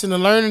interested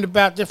in learning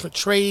about different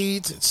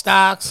trades and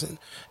stocks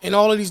and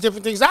all of these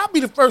different things. I'll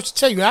be the first to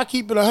tell you, I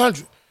keep it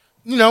 100.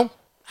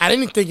 I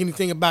didn't think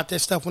anything about that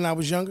stuff when I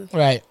was younger.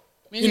 Right.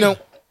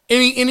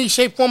 Any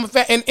shape, form, or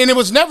fact. And it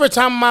was never a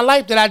time in my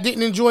life that I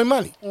didn't enjoy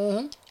money.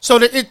 Mm-hmm.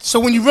 So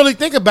when you really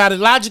think about it,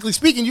 logically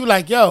speaking, you're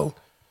like,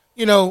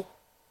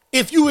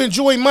 if you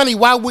enjoy money,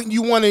 why wouldn't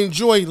you want to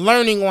enjoy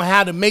learning on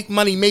how to make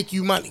money make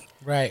you money?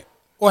 Right.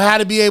 Or how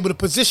to be able to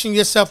position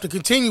yourself to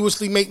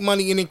continuously make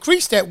money and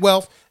increase that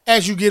wealth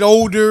as you get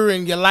older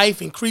and your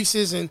life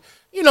increases and,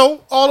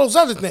 all those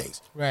other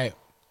things. Right.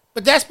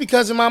 But that's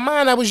because in my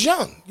mind I was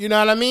young, you know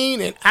what I mean?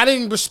 And I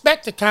didn't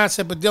respect the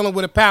concept of dealing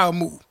with a power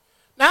move.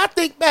 Now I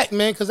think back,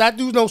 man, because I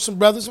do know some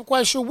brothers, I'm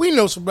quite sure we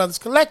know some brothers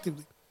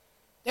collectively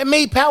that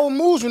made power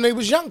moves when they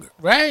was younger.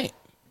 Right.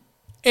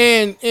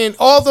 And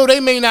although they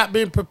may not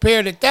been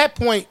prepared at that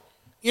point,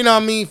 you know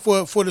what I mean,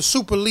 for the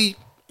super leap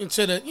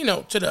into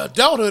the, to the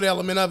adulthood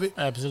element of it.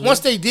 Absolutely. Once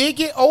they did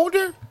get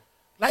older,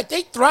 like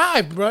they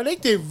thrived, bro. They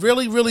did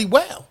really, really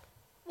well.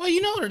 Well,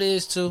 you know what it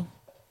is too.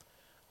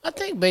 I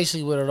think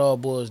basically what it all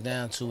boils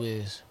down to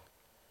is,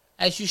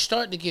 as you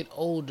start to get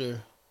older,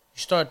 you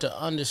start to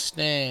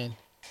understand.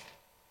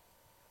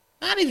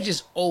 Not even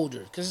just older,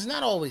 because it's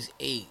not always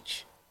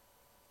age.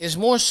 It's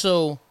more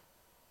so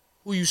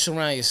who you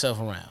surround yourself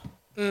around.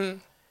 Mm-hmm.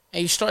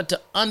 And you start to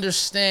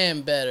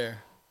understand better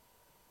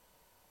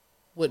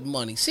with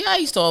money. See, I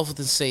used to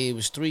often say it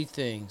was three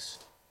things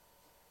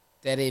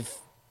that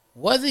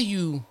whether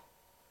you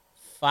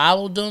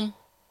followed them,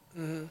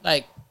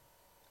 like,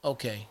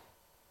 okay,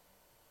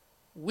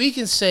 we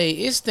can say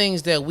it's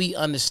things that we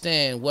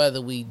understand whether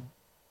we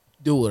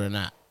do it or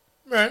not.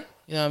 Right.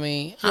 You know what I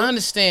mean? I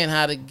understand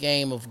how the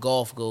game of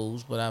golf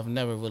goes, but I've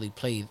never really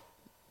played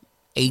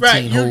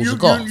 18 holes of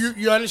golf.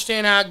 You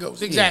understand how it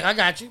goes. Exactly. Yeah. I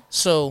got you.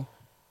 So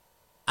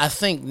I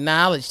think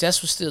knowledge,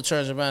 that's what still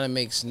turns around and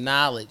makes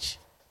knowledge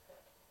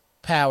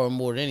power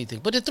more than anything.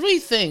 But the three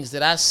things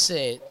that I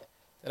said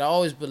that I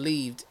always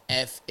believed,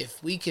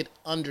 if we could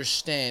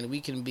understand,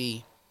 we can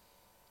be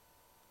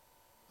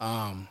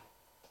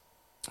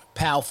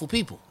powerful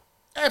people.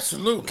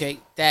 Absolutely. Okay,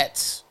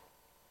 that's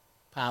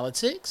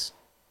politics,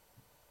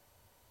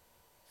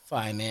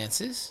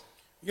 finances,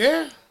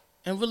 Yeah,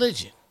 and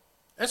religion.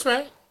 that's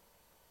right.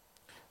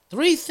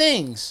 Three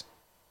things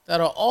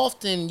that are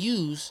often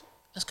used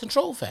as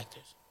control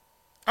factors.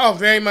 Oh,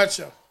 very much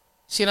so.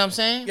 See what I'm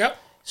saying? Yep.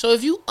 So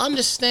if you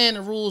understand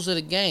the rules of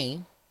the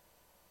game,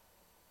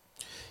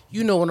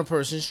 you know when a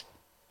person's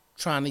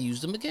trying to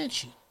use them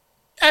against you.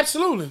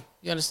 Absolutely.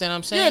 You understand what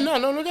I'm saying? Yeah,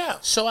 no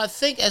doubt. So I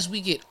think as we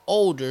get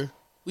older,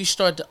 we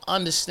start to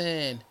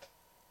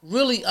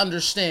really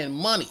understand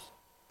money.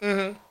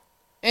 Mm-hmm.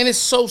 And it's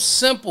so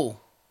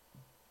simple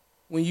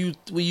when you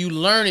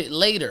learn it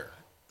later.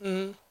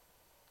 Mm-hmm.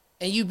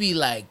 And you be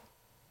like,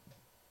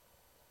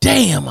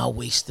 damn, I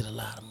wasted a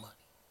lot of money.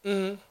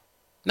 Mm-hmm.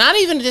 Not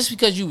even just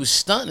because you was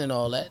stunting and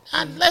all that.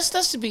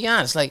 Let's to be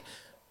honest. Like,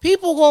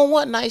 people gonna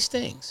want nice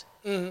things.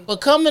 Mm-hmm.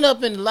 But coming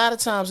up in a lot of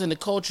times in the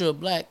culture of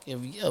black,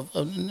 in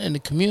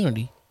the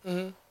community,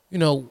 Mm-hmm. you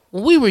know,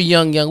 when we were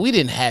young, we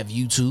didn't have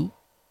YouTube,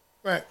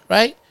 Right.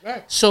 right?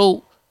 Right.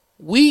 So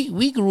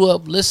we grew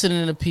up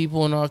listening to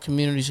people in our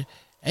communities.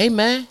 Hey,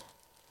 man,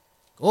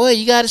 go ahead.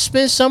 You got to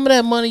spend some of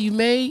that money you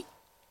made.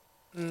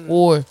 Mm-hmm.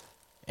 Or,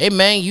 hey,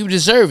 man, you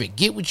deserve it.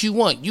 Get what you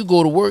want. You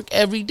go to work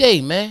every day,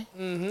 man.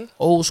 Mm-hmm.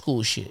 Old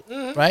school shit,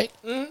 Mm-hmm. right?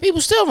 Mm-hmm.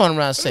 People still run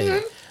around saying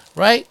it,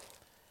 right?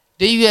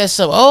 Then you had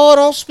some,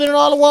 don't spend it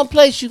all in one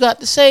place. You got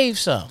to save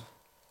some.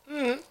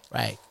 Mm-hmm.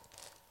 Right.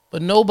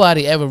 But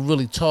nobody ever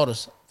really taught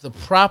us the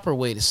proper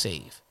way to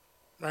save.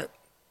 Right.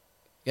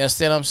 You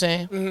understand what I'm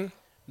saying? Mm-hmm.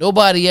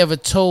 Nobody ever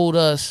told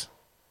us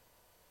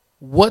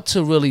what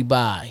to really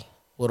buy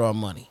with our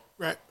money.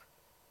 Right.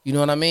 You know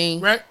what I mean?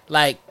 Right.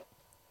 Like,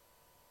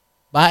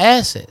 buy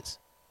assets.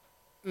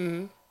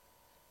 Mm-hmm.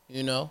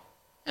 You know?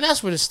 And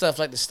that's where the stuff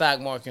like the stock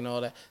market and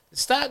all that. The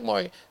stock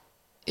market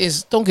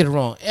is, don't get it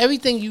wrong,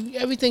 everything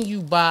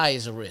you buy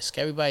is a risk.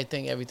 Everybody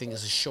think everything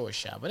is a short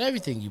shot, but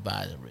everything you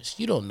buy is a risk.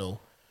 You don't know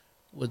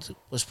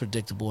what's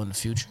predictable in the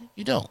future.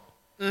 You don't.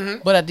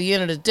 Mm-hmm. But at the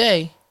end of the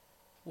day,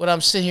 what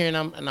I'm sitting here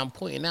and I'm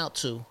pointing out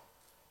to,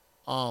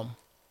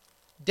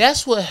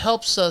 that's what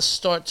helps us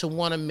start to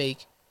want to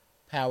make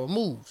power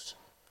moves.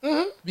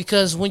 Mm-hmm.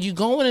 Because when you're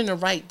going in the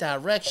right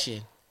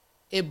direction,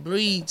 it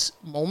breeds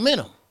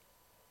momentum.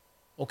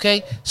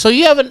 Okay? So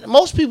you have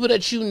most people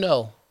that you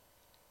know,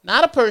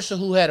 not a person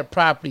who had a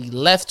property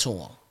left to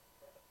them,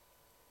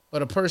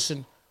 but a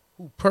person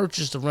who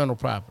purchased a rental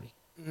property,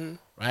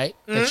 right?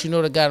 That you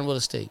know that got in real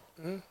estate.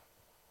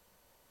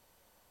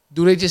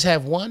 Do they just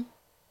have one?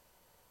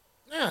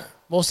 Yeah.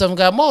 Most of them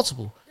got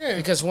multiple. Yeah.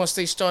 Because once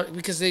they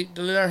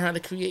learn how to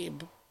create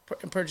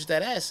and purchase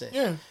that asset.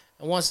 Yeah.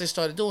 And once they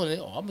started doing it,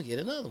 I'm going to get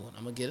another one.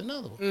 I'm going to get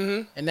another one.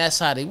 Mm-hmm. And that's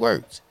how they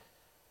worked.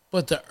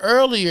 But the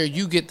earlier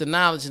you get the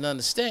knowledge and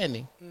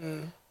understanding,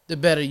 the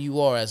better you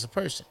are as a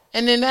person.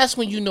 And then that's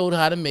when you know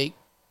how to make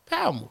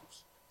power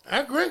moves. I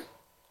agree.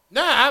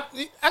 Nah,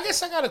 I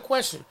guess I got a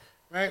question,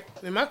 right?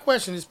 And my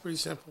question is pretty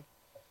simple.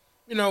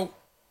 You know,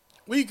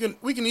 we can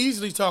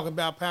easily talk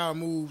about power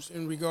moves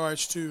in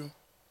regards to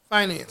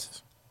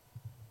finances.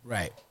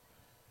 Right.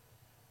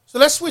 So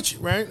let's switch it,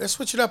 right? Let's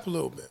switch it up a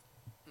little bit.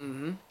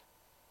 Mm-hmm.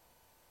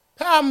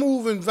 Power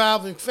move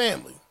involving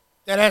family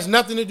that has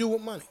nothing to do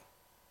with money.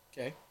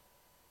 Okay.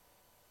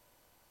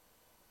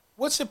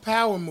 What's a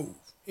power move,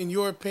 in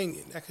your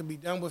opinion, that could be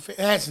done with? It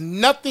has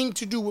nothing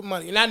to do with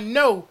money. And I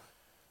know,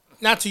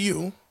 not to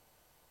you,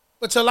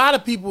 but to a lot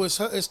of people,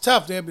 it's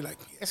tough. They'll be like,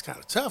 that's kind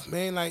of tough,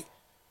 man. Like,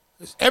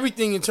 'cause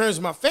everything in terms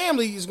of my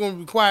family is going to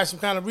require some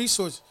kind of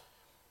resource.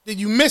 That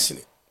you missing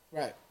it.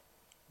 Right.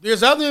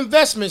 There's other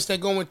investments that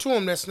go into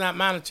them that's not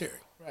monetary.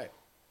 Right.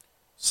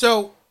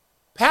 So,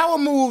 power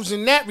moves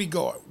in that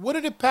regard. What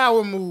are the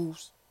power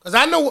moves? Because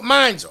I know what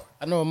mines are.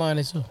 I know what mine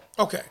is too.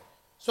 Okay.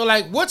 So,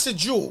 like, what's a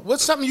jewel?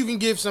 What's something you can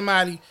give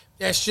somebody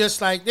that's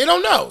just like they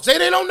don't know. Say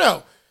they don't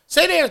know.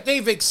 Say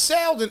they've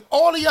excelled in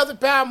all the other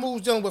power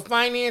moves dealing with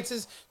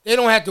finances. They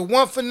don't have to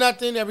want for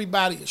nothing.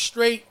 Everybody is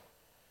straight.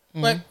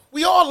 Mm-hmm. But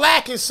we all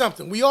lacking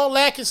something. We all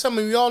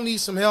need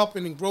some help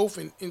and growth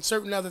in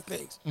certain other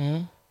things.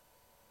 Mm-hmm.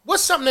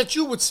 What's something that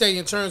you would say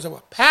in terms of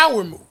a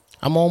power move?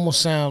 I'm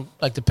almost sound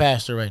like the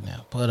pastor right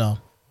now, but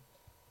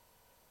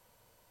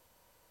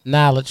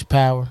knowledge,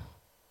 power,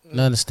 and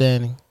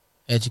understanding,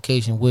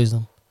 education,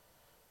 wisdom,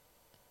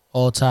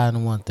 all tied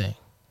into one thing.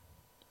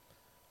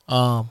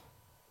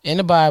 In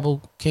the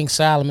Bible, King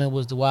Solomon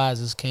was the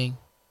wisest king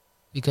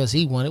because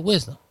he wanted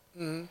wisdom.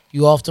 Mm-hmm.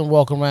 You often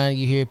walk around and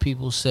you hear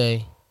people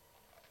say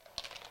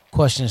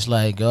questions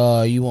like,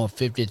 "Oh, you want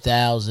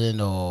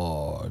 50,000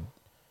 or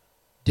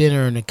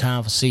dinner and a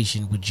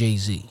conversation with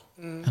Jay-Z?"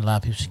 Mm-hmm. And a lot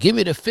of people say, "Give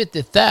me the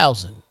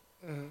 50,000."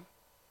 Mm-hmm.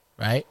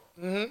 Right?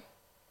 Mm-hmm.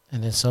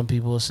 And then some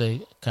people will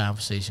say,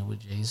 "Conversation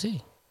with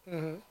Jay-Z."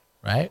 Mm-hmm.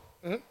 Right?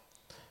 Mm-hmm.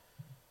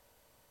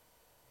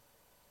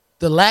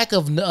 The lack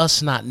of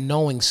us not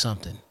knowing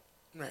something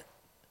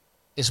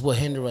is what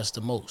hinder us the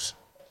most.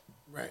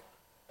 Right.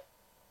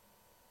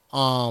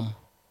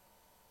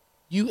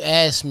 You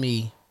asked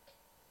me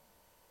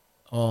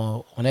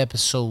on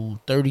episode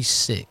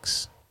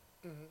 36,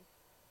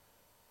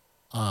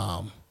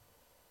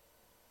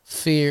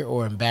 fear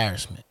or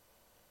embarrassment.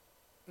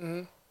 Mm-hmm.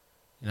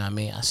 You know what I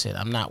mean? I said,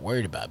 I'm not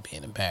worried about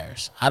being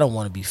embarrassed. I don't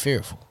want to be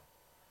fearful.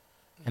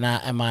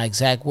 And my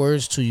exact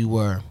words to you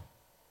were,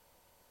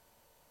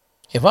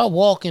 if I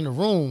walk in the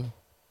room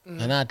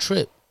and I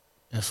trip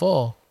and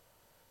fall,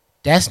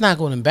 that's not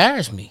going to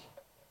embarrass me.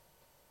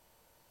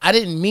 I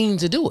didn't mean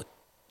to do it.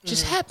 It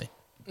just happened.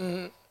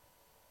 Mm-hmm.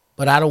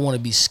 But I don't want to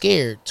be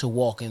scared to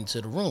walk into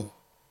the room.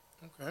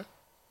 Okay.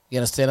 You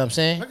understand what I'm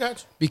saying? I got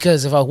you.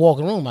 Because if I walk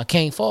in the room, I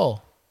can't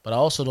fall. But I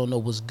also don't know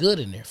what's good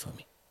in there for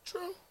me.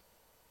 True.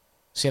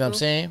 See what I'm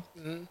saying?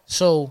 Mm-hmm.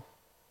 So,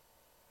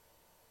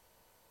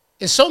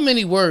 in so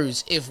many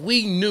words, if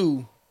we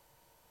knew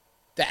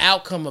the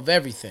outcome of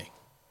everything,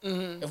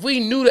 if we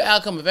knew the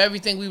outcome of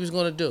everything we was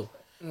going to do,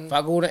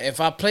 if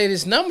I play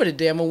this number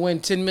today, I'm gonna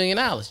win $10 million.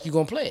 You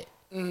gonna play it?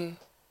 Mm-hmm.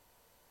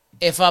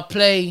 If I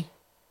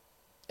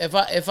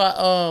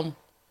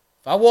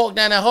walk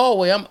down that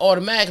hallway, I'm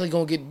automatically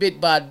gonna get bit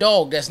by a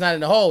dog that's not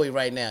in the hallway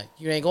right now.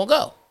 You ain't gonna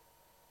go,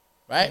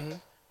 right? Mm-hmm.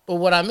 But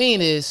what I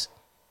mean is,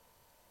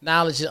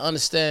 knowledge and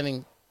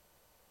understanding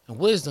and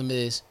wisdom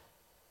is,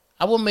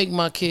 I will make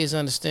my kids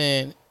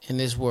understand in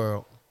this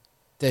world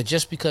that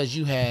just because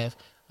you have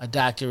a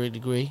doctorate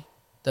degree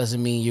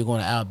doesn't mean you're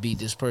going to outbeat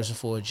this person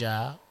for a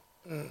job,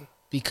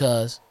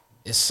 because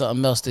it's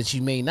something else that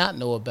you may not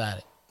know about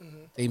it. Mm-hmm.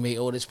 They may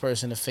owe this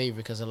person a favor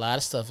because a lot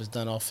of stuff is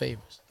done off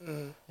favors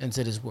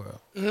into this world.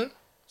 Mm-hmm.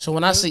 So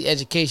when I say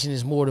education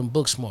is more than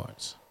book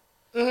smarts,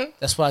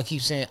 that's why I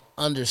keep saying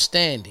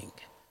understanding.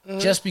 Mm-hmm.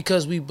 Just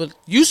because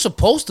you're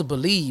supposed to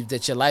believe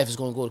that your life is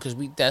going to go, because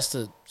that's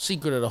the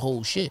secret of the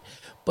whole shit.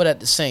 But at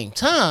the same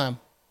time,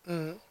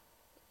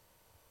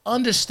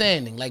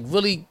 understanding, like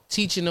really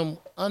teaching them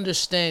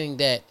understanding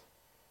that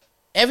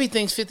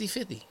everything's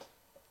 50-50.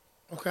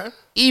 Okay.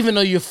 Even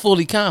though you're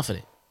fully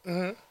confident.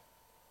 Mm-hmm.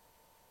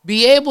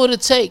 Be able to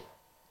take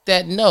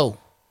that no.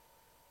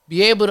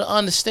 Be able to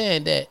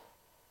understand that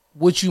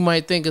what you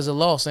might think is a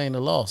loss ain't a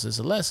loss. It's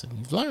a lesson.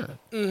 You've learned.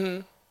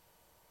 Mm-hmm.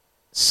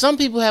 Some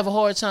people have a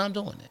hard time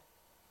doing that.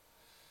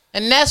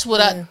 And that's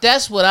what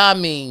I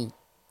mean.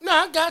 No,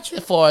 I got you.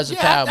 As far as the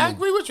power I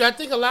agree with you. I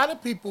think a lot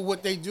of people,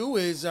 what they do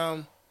is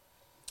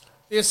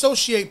they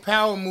associate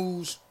power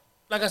moves,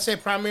 like I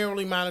said,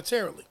 primarily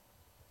monetarily.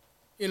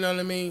 You know what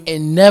I mean?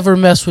 And never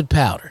mess with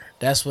powder.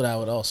 That's what I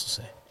would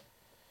also say.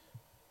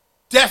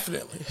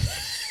 Definitely.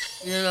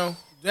 Please. You know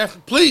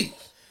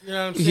what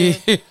I'm saying?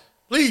 Yeah.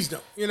 Please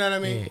don't. You know what I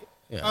mean?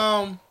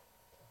 Yeah.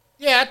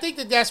 I think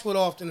that's what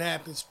often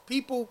happens.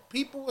 People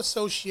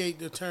associate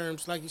the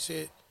terms, like you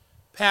said,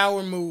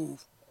 power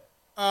move.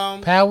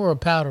 Power or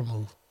powder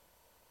move?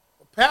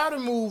 Powder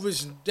move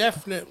is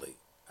definitely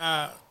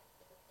not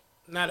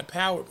a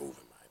power move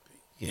in my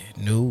opinion. Yeah,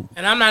 no.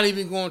 And I'm not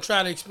even going to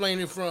try to explain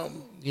it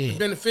from the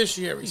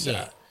beneficiary side.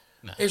 Yeah.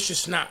 Nah. It's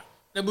just not.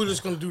 We're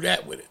just going to do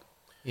that with it.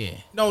 Yeah.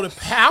 No, the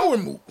power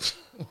move,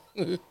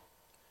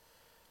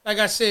 like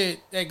I said,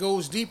 that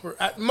goes deeper.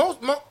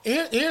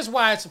 Here's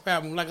why it's a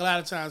power move. Like a lot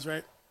of times,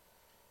 right?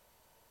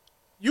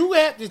 You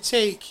have to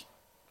take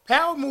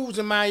power moves,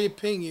 in my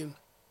opinion,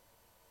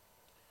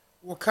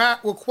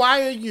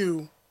 require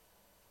you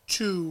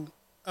to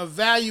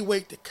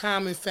evaluate the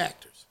common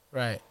factors.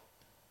 Right.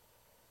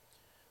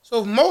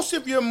 So if most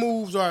of your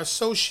moves are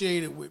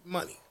associated with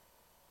money,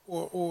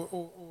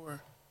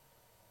 or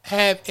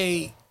have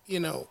a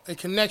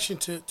connection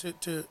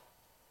to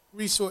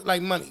resource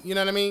like money, you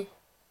know what I mean?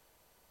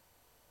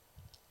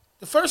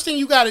 The first thing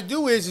you got to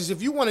do is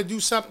if you want to do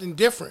something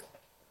different,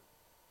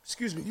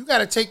 you got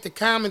to take the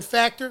common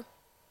factor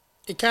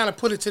and kind of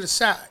put it to the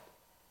side,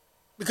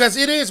 because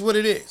it is what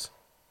it is.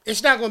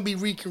 It's not going to be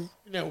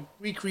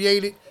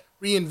recreated,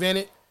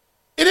 reinvented.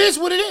 It is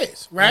what it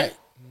is, right?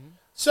 Mm-hmm.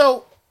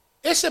 So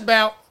it's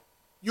about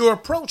your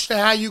approach to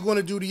how you're going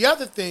to do the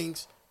other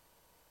things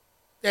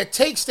that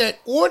takes that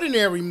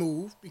ordinary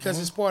move, because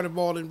it's part of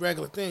all the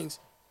regular things,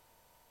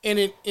 and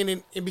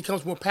it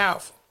becomes more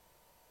powerful,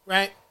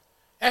 right?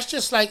 That's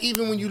just like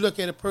even when you look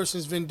at a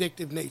person's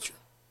vindictive nature.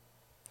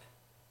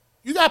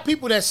 You got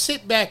people that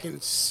sit back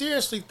and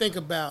seriously think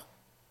about,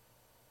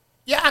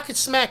 yeah, I could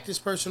smack this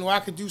person, or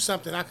I could do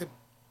something. I could,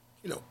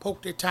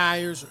 poke their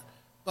tires or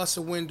bust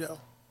a window.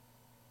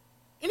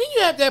 And then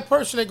you have that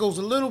person that goes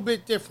a little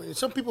bit different. And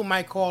some people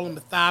might call them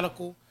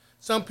methodical.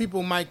 Some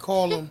people might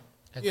call them,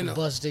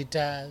 bust their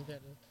tires.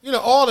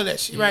 All of that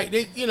shit, right?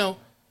 They,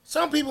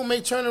 some people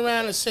may turn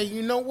around and say,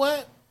 you know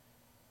what?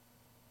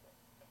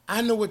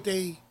 I know what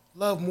they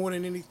love more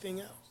than anything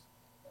else.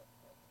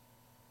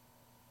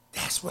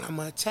 That's what I'm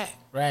going to attack.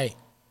 Right.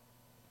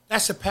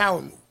 That's a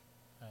power move.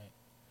 Right.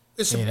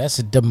 That's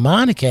a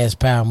demonic ass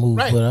power move.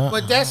 Right.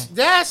 But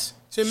that's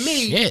to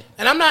me, shit.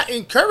 And I'm not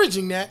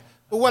encouraging that,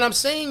 but what I'm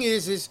saying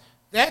is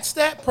that's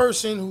that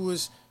person who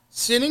is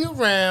sitting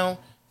around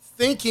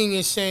thinking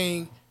and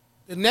saying,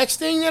 the next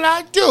thing that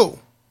I do,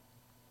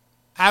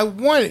 I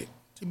want it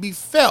to be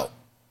felt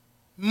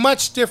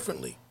much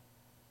differently.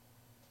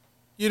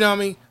 You know what I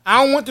mean?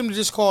 I don't want them to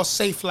just call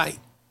Safe Light.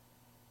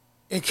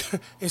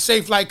 And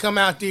Safe Light come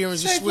out there and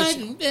just switch.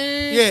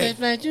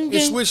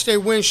 And switch their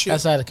windshield.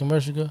 That's how the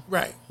commercial go?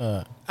 Right.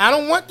 I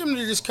don't want them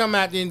to just come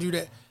out there and do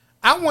that.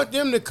 I want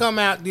them to come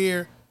out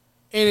there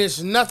and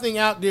there's nothing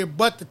out there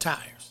but the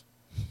tires.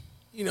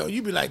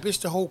 You be like,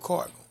 bitch, the whole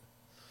car.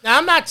 Now,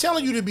 I'm not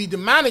telling you to be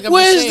demonic.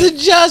 Where's the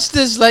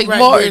justice? Like, right,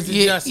 Martin? Where's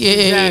the justice?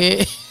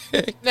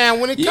 Exactly. Now,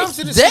 when it comes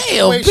to the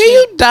situation. Damn, B,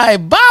 you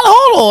diabolical.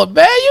 Hold on,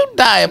 man. You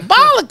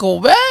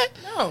diabolical, man.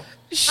 No.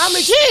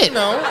 Shit.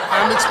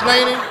 I'm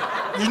explaining.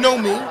 You know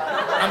me.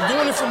 I'm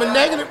doing it from a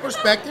negative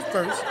perspective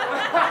first,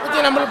 but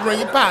then I'm going to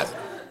bring it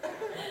positive.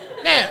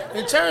 Now,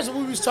 in terms of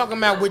what we was talking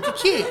about with the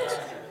kids.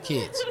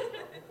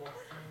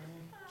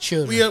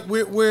 Children.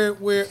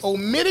 We're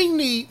omitting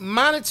the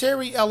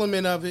monetary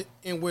element of it,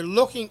 and we're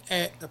looking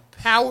at the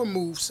power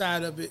move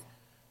side of it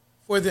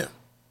for them.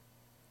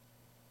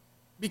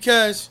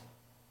 Because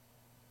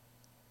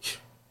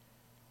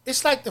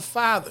it's like the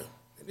father.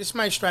 This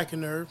might strike a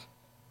nerve.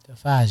 The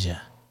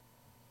father.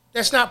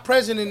 That's not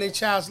present in their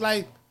child's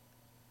life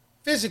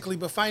physically,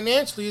 but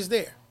financially is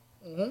there.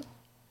 Mm-hmm.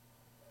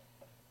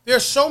 There are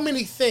so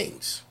many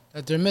things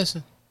that they're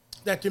missing.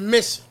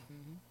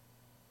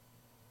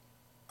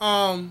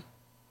 Mm-hmm.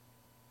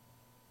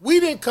 We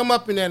didn't come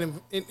up in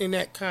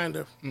that kind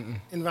of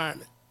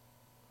environment.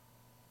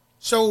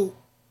 So,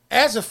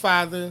 as a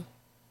father,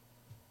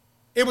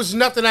 it was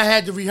nothing I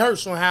had to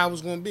rehearse on how I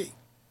was going to be.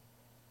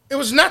 It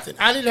was nothing.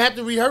 I didn't have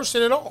to rehearse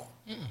it at all.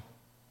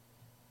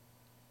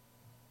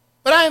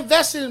 But I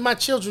invested in my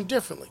children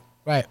differently.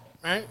 Right.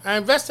 I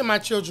invest in my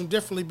children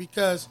differently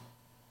because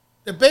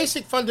the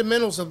basic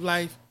fundamentals of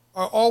life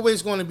are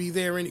always going to be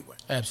there anyway.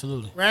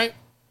 Absolutely. Right?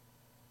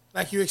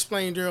 Like you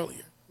explained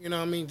earlier. You know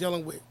what I mean?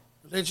 Dealing with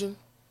religion,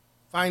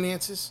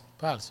 finances,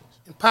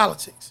 and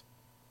politics.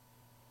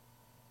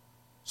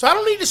 So I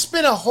don't need to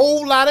spend a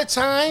whole lot of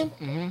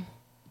time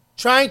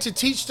trying to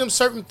teach them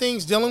certain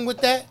things dealing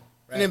with that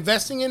and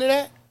investing into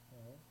that.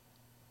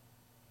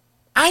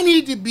 I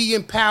need to be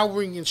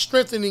empowering and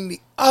strengthening the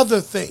other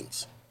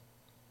things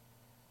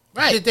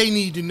that they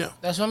need to know.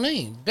 That's what I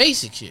mean.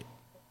 Basic shit.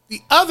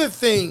 The other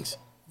things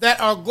that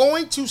are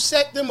going to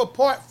set them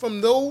apart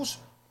from those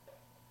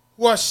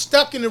who are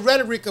stuck in the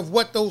rhetoric of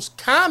what those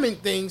common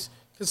things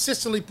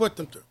consistently put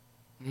them through.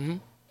 Mm-hmm.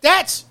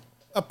 That's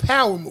a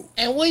power move.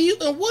 And what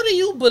do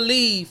you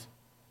believe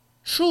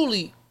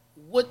truly,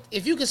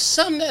 if you could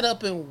sum that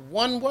up in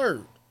one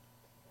word,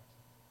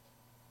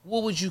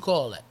 what would you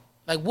call that?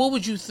 Like, what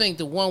would you think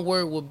the one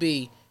word would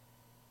be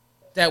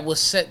that would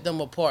set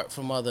them apart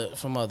from other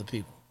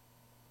people?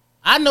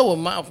 I know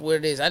what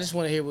it is. I just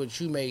want to hear what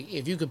you make.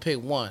 If you could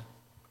pick one.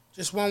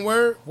 Just one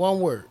word?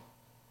 One word.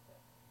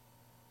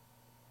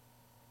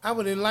 I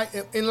would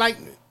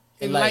enlightenment.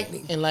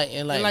 Enlightenment.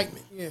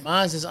 Yeah.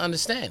 Mine's is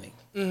understanding.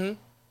 Mm-hmm.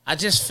 I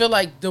just feel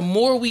like the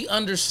more we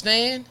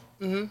understand,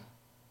 the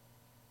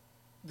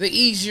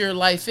easier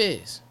life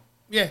is.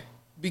 Yeah.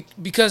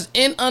 Because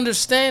in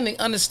understanding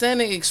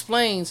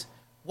explains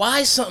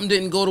why something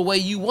didn't go the way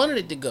you wanted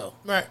it to go.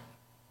 Right.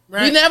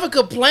 We never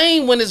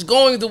complain when it's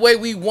going the way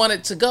we want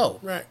it to go.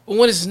 Right. But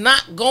when it's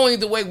not going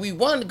the way we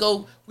want it to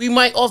go, we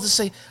might often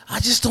say,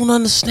 I just don't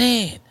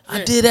understand. Yeah.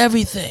 I did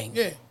everything.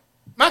 Yeah.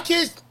 My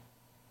kids,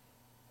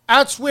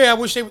 I swear, I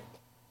wish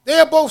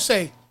they'll both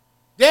say,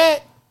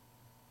 Dad,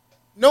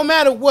 no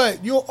matter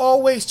what, you'll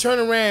always turn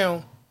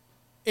around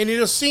and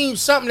it'll seem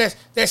something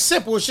that's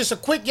simple. It's just a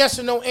quick yes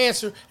or no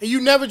answer, and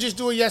you never just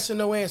do a yes or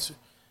no answer.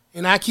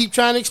 And I keep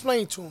trying to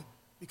explain to them,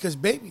 because,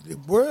 baby, the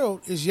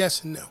world is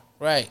yes and no.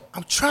 Right.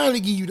 I'm trying to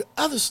give you the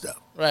other stuff.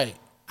 Right.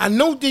 I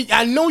know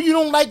you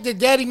don't like that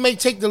Daddy may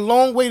take the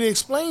long way to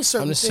explain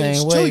certain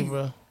things to you.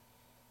 Bro.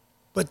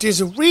 But there's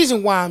a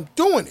reason why I'm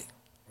doing it.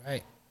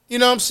 Right. You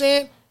know what I'm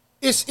saying?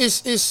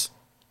 It's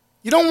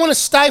you don't want to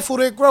stifle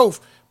their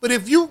growth. But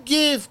if you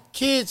give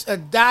kids a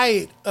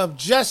diet of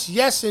just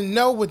yes and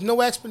no with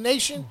no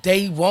explanation,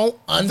 they won't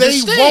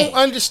understand. They won't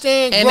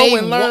understand, grow,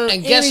 and learn.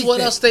 And guess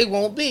what else they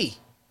won't be?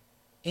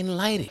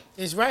 Enlightened.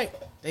 It's right.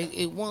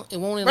 It won't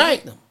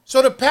enlighten them.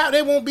 So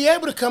they won't be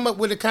able to come up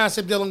with a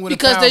concept dealing with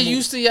because a power they're move.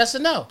 used to yes or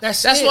no.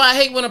 That's why I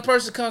hate when a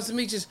person comes to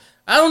me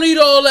I don't need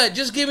all that.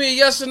 Just give me a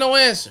yes or no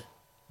answer.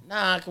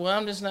 Nah, well,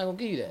 I'm just not gonna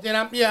give you that. Then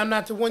I'm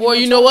not the one. Or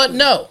you know what?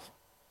 No.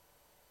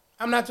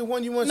 I'm not the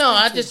one you want. No,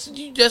 that's what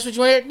you want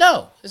to hear.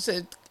 No,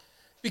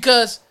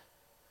 because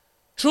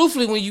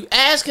truthfully, when you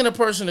asking a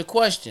person a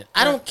question,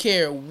 I don't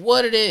care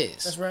what it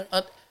is. That's right.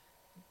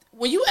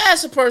 When you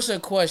ask a person a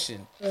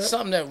question,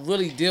 something that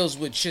really deals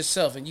with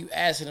yourself, and you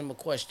asking them a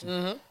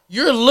question,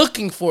 you're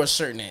looking for a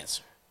certain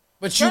answer,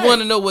 but you want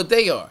to know what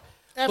they are.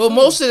 Absolutely.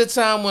 But most of the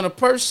time, when a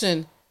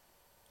person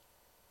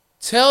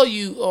tell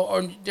you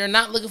or they're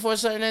not looking for a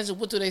certain answer,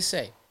 what do they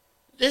say?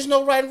 There's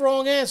no right or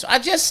wrong answer. I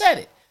just said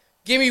it.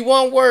 Give me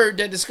one word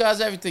that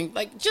describes everything,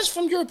 like just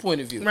from your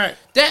point of view. Right.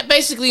 That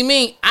basically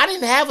means I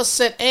didn't have a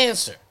set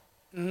answer.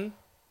 Mm-hmm.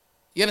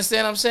 You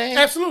understand what I'm saying?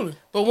 Absolutely.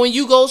 But when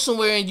you go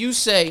somewhere and you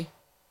say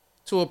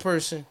to a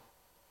person,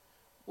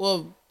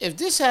 well, if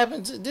this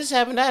happened,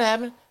 that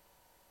happened,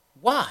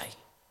 why?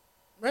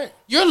 Right.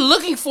 You're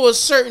looking for a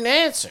certain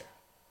answer.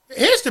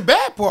 Here's the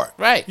bad part.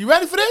 Right. You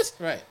ready for this?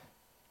 Right.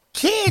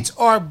 Kids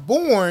are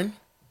born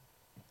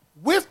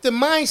with the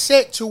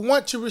mindset to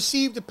want to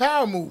receive the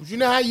power moves. You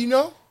know how you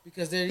know?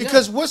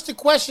 Because what's the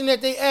question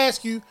that they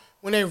ask you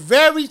when they're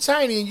very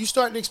tiny and you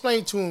start to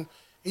explain to them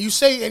and you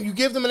say and you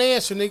give them an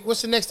answer and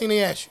what's the next thing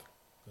they ask you?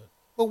 Good.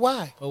 But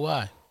why? But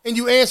why? And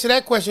you answer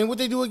that question, what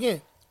they do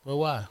again? But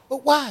why?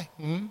 But why?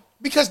 Mm-hmm.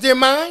 Because their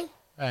mind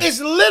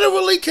is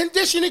literally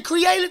conditioned and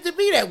created to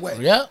be that way.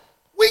 Yep.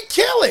 We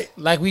kill it.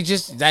 Like we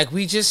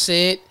just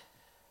said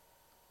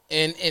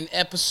in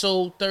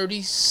episode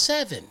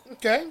 37.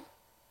 Okay.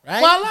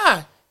 Right? Why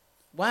lie?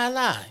 Why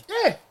lie?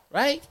 Yeah.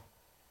 Right?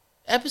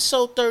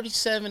 Episode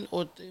 37,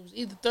 or it was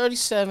either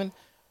 37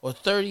 or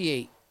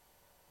 38,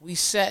 we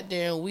sat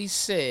there and we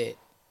said,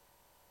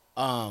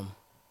 damn,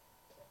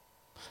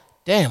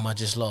 I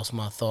just lost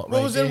my thought.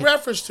 What was it in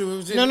reference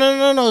to?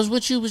 No. It's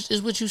what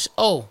you.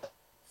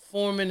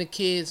 Forming the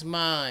kid's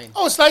mind.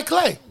 Oh, it's like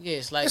clay. Yeah,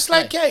 it's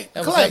like clay.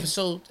 That was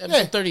episode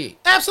 38.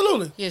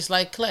 Absolutely. Yeah, it's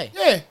like clay.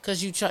 Yeah.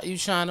 Because you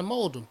trying to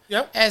mold them.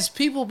 Yep. As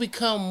people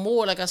become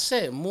more, like I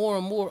said, more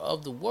and more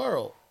of the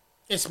world,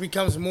 it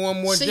becomes more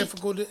and more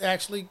difficult to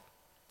actually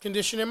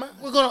condition their mind.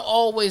 We're going to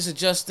always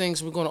adjust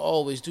things. We're going to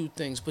always do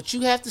things. But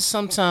you have to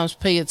sometimes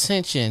pay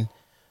attention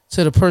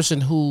to the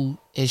person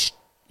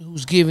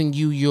who's giving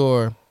you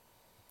your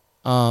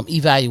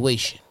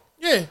evaluation.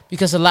 Yeah.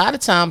 Because a lot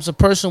of times a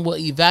person will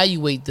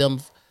evaluate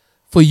them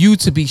for you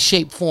to be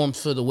shape formed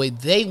for the way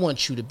they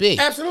want you to be.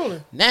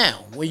 Absolutely.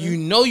 Now, when you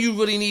know you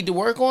really need to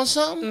work on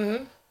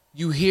something,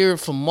 you hear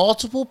it from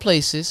multiple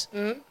places,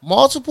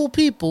 multiple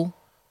people,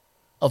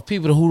 of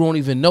people who don't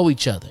even know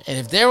each other. And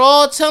if they're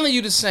all telling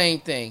you the same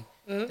thing,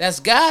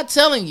 that's God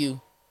telling you,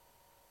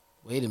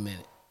 wait a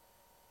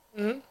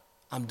minute,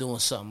 I'm doing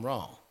something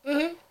wrong.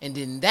 And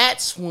then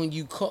that's when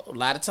you call, a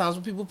lot of times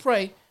when people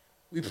pray,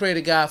 we pray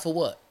to God for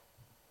what?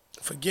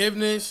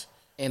 Forgiveness.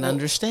 And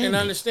understanding.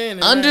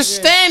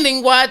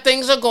 Understanding why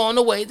things are going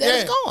the way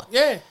that it's going.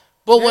 Yeah.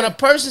 But when a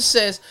person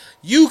says,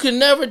 you can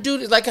never do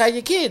this, like how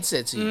your kid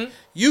said to you,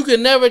 you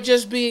can never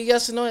just be a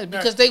yes or no,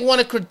 because they want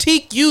to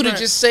critique you to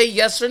just say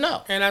yes or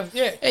no. And and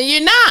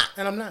you're not.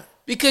 And I'm not.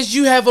 Because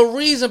you have a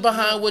reason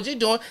behind what you're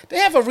doing. They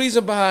have a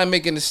reason behind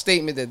making the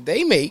statement that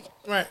they make.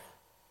 Right.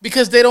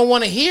 Because they don't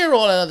want to hear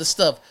all that other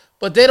stuff.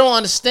 But they don't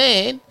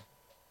understand.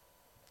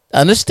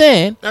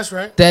 That's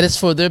right. That it's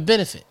for their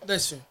benefit.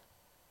 Listen,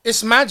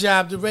 it's my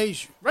job to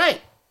raise you.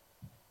 Right.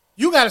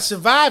 You got to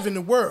survive in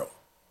the world.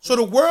 So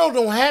the world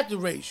don't have to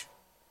raise you.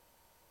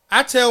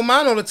 I tell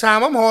mine all the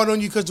time, I'm hard on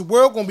you because the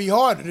world going to be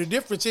harder. The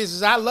difference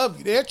is I love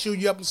you. They'll chew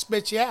you up and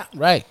spit you out.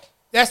 Right.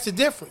 That's the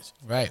difference.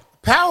 Right.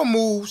 Power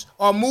moves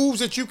are moves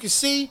that you can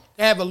see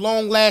that have a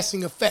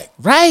long-lasting effect.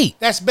 Right.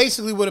 That's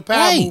basically what a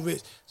power move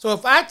is. So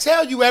if I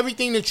tell you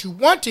everything that you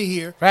want to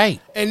hear,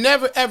 and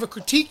never ever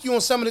critique you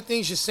on some of the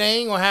things you're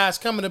saying or how it's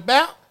coming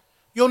about,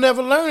 you'll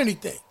never learn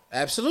anything.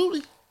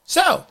 Absolutely.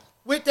 So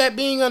with that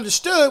being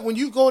understood, when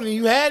you go and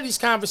you have these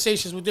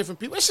conversations with different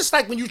people, it's just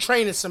like when you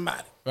training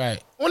somebody.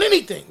 Right. On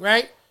anything,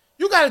 right?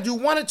 You got to do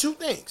one or two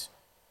things.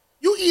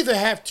 You either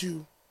have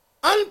to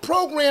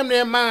unprogram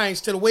their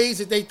minds to the ways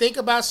that they think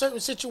about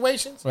certain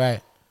situations. Right.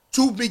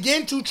 To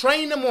begin to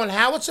train them on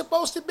how it's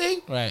supposed to be.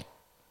 Right.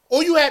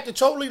 Or you have to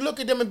totally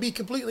look at them and be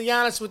completely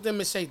honest with them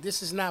and say,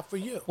 this is not for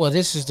you. Well,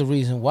 this is the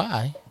reason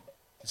why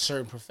in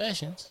certain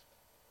professions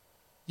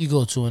you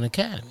go to an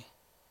academy.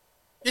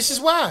 This is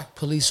why.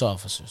 Police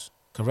officers,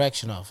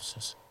 correction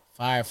officers,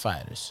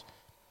 firefighters,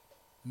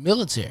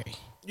 military.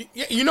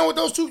 You know what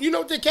those two, you know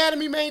what the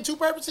academy main two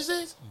purposes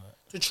is? What?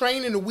 To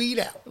train and to weed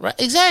out. Right,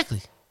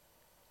 exactly.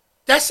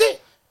 That's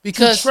it.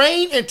 Because to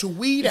train and to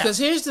weed out. Because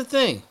here's the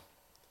thing.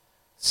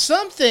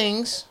 Some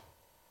things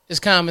is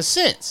common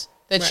sense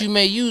that you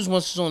may use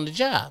once it's on the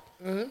job.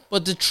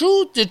 But the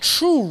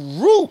true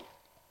root,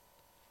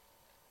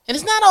 and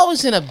it's not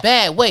always in a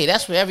bad way.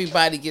 That's where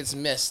everybody gets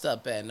messed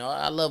up at. No,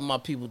 I love my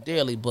people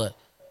dearly, but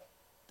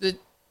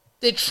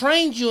they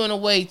trained you in a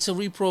way to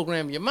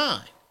reprogram your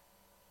mind.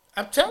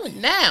 I'm telling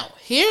you. Now,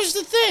 here's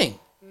the thing.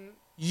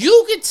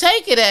 You could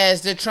take it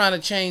as they're trying to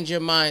change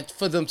your mind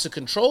for them to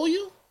control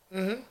you,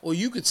 or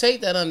you could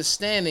take that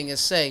understanding and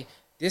say,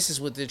 this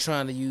is what they're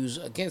trying to use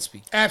against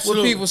me.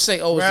 Absolutely. When people say,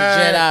 oh, it's a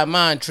Jedi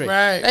mind trick.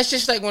 Right. That's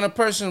just like when a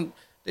person,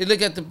 they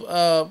look at the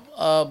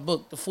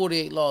book, The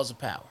 48 Laws of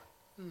Power.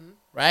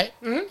 Right?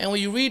 And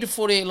when you read The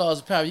 48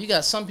 Laws of Power, you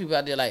got some people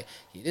out there like,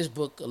 yeah, this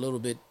book a little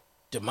bit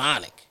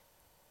demonic.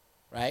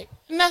 Right?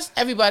 And that's,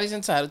 everybody's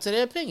entitled to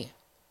their opinion.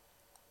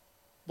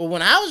 But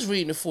when I was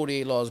reading the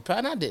 48 Laws of Power,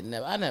 and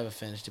I never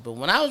finished it, but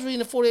when I was reading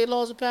the 48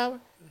 Laws of Power,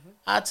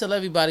 I tell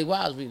everybody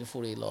why I was reading the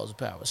 48 Laws of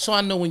Power. So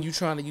I know when you're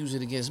trying to use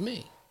it against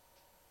me.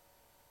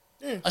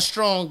 Yeah. A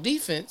strong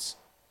defense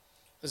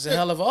is a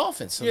hell of an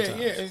offense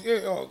sometimes.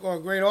 A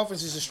great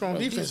offense is a strong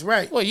defense,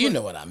 right. Well, you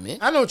know what I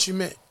meant. I know what you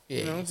meant. Yeah.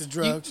 You know, it's the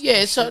drugs.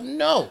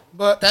 No.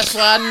 But that's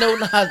why I know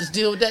how to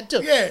deal with that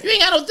too. Yeah. You ain't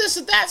got no this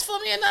or that's for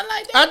me and nothing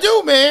like that. I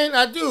do, man.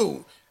 I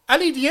do. I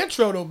need the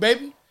intro though,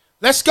 baby.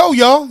 Let's go,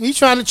 y'all. He's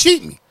trying to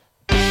cheat me.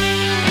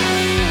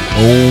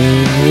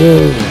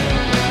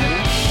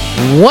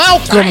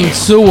 Welcome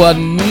to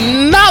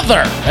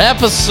another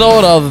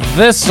episode of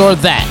This or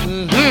That.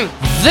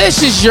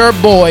 This is your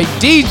boy,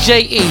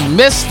 DJ E,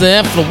 Mr.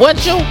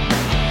 Influential.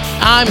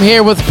 I'm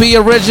here with P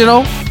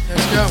Original.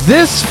 Let's go.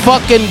 This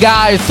fucking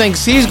guy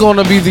thinks he's going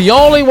to be the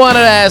only one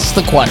that asks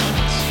the questions.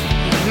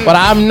 But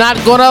I'm not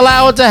going to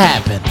allow it to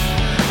happen.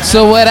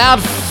 So without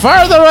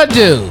further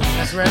ado,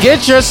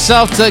 get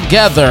yourself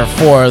together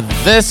for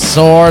This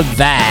or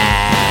That.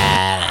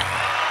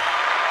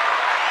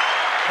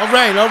 All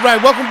right.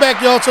 Welcome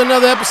back, y'all, to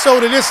another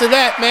episode of This or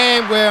That,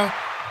 man, where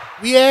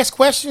we ask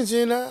questions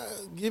and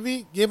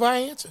give our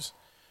answers.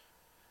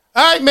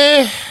 All right,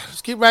 man.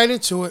 Let's get right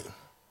into it.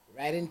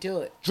 Right into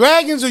it.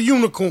 Dragons or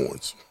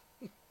unicorns?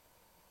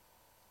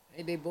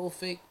 Ain't they both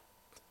fake?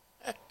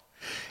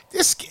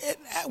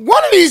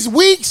 One of these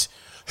weeks,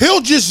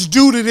 he'll just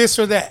do to this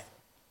or that.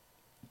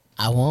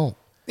 I won't.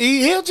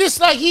 He'll just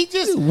one of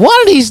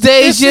these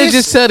days you'll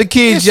just tell the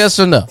kids yes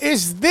or no.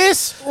 Is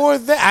this or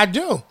that? I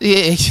do.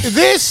 Yeah.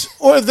 This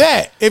or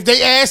that. If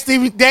they ask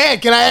me,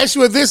 Dad, can I ask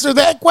you a this or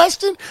that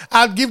question?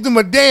 I'll give them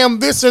a damn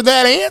this or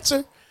that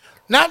answer.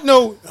 Not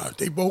no, are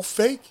they both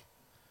fake?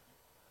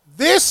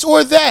 This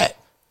or that.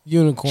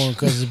 Unicorn,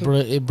 because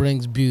it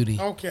brings beauty.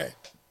 Okay.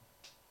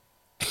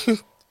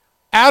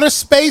 Outer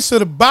space or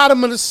the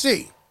bottom of the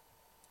sea?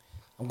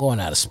 I'm going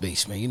out of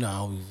space, man. You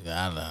know,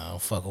 I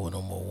don't fuck with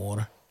no more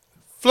water.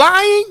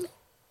 Flying,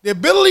 the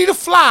ability to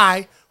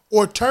fly,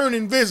 or turn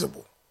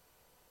invisible?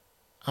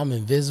 I'm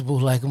invisible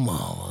like a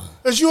mama.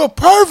 Because you're a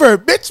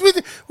pervert, bitch.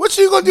 What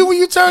you going to do when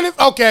you turn it?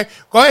 Okay,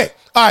 go ahead.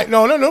 All right,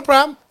 no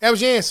problem. That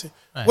was your answer.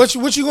 Right. What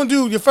you going to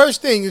do, your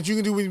first thing that you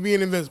can do when you're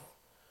being invisible?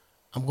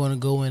 I'm going to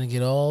go in and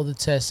get all the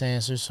test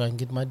answers so I can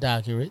get my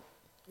doctorate.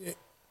 Yeah.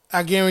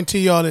 I guarantee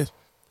y'all this.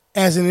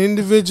 As an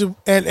individual,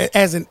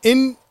 as an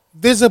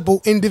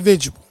invisible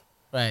individual,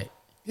 right?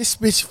 This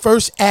bitch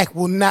first act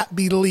will not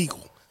be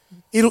legal.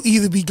 It'll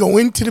either be go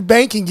into the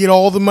bank and get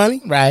all the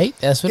money. Right.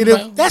 That's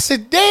what. That's a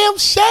damn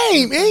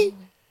shame,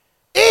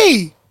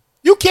 E.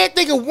 You can't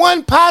think of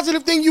one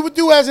positive thing you would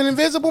do as an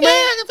invisible man? Yeah,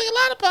 I can think of a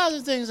lot of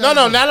positive things.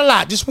 No, not a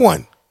lot. Just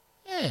one.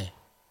 Yeah.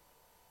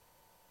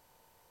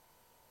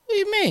 What do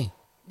you mean?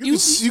 You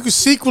can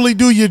secretly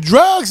do your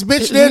drugs,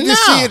 bitch. They'll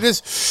just see it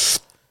as...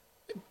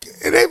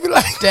 And they be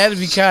like... That'd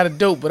be kind of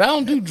dope, but I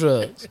don't do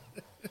drugs.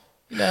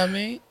 You know what I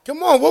mean?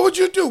 Come on, what would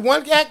you do?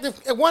 One act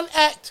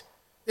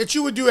that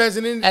you would do as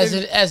an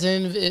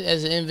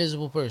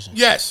invisible person.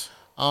 Yes.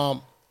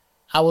 I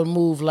would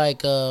move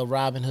like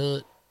Robin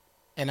Hood,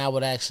 and I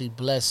would actually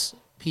bless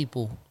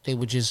people. They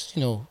would just,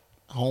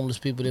 homeless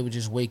people. They would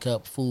just wake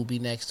up, food be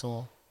next to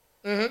them.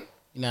 Mm-hmm.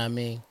 You know what I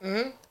mean?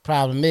 Mm-hmm. The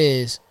problem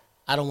is,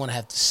 I don't want to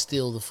have to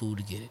steal the food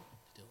to get it.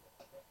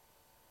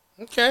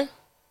 Okay.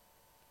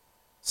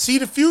 See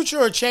the future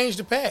or change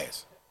the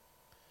past?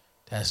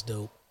 That's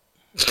dope.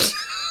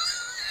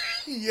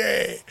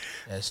 Yeah.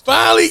 That's dope.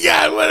 Finally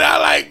got what I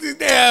like to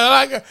do.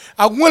 I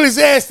want his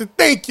ass to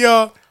think,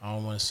 y'all. I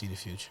don't want to see the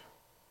future.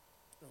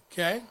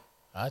 Okay.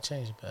 I'll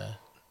change the past.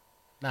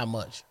 Not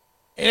much.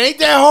 It ain't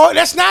that hard.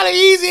 That's not an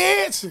easy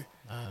answer.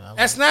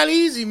 That's not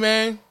easy,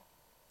 man.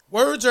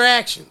 Words or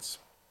actions?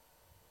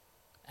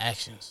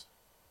 Actions.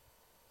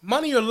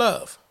 Money or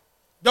love?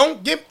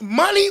 Don't give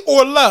money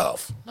or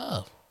love?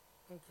 Love.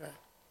 Okay.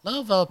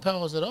 Love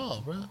outpowers it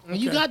all, bro. When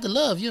you got the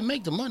love, you'll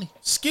make the money.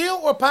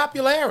 Skill or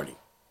popularity?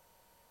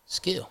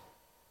 Skill.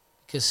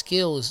 Because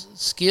skill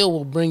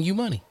will bring you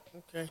money.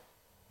 Okay.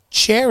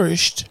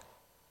 Cherished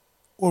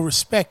or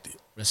respected?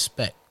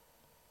 Respect.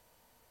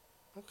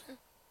 Okay.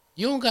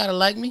 You don't gotta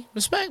like me.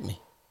 Respect me.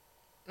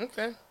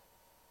 Okay.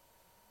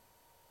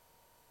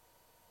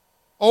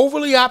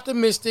 Overly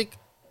optimistic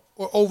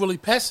or overly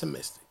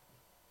pessimistic?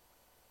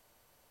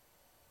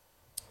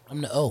 I'm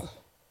the O.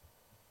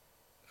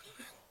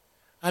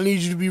 I need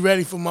you to be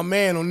ready for my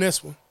man on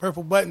this one.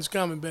 Purple Button's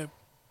coming, baby.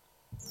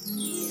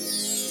 You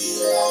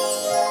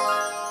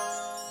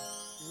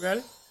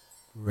ready?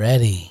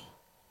 Ready.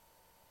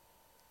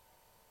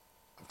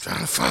 I'm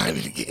trying to find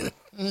it again.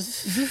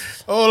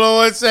 Hold on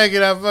 1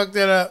 second. I fucked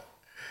that up.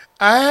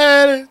 I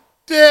had it.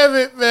 Damn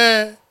it,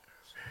 man.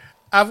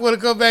 I'm going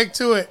to go back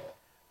to it.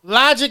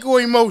 Logic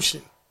or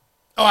emotion?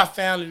 Oh, I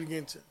found it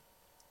again, too.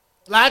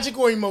 Logic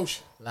or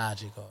emotion?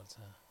 Logic all the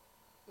time.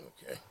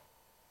 Okay.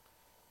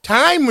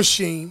 Time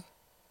machine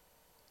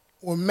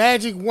or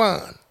magic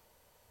wand?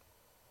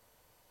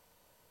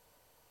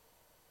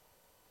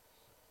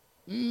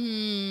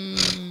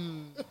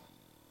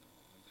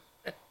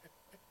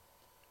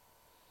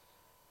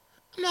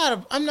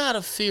 I'm not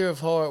a fear of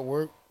hard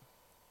work.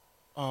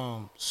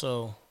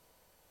 So,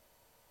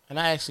 and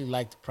I actually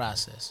like the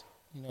process.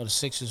 You know, the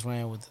Sixers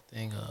ran with the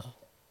thing,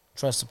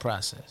 trust the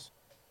process.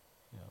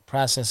 You know,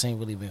 process ain't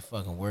really been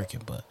fucking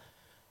working, but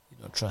you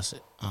know, trust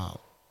it.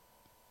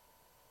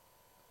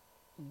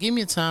 Give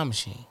me a time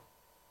machine,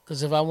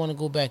 because if I want to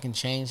go back and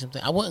change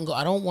something, I wouldn't go.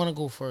 I don't want to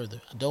go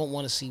further. I don't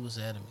want to see what's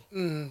ahead of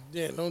me.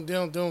 Yeah, don't.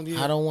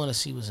 Yeah. I don't want to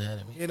see what's ahead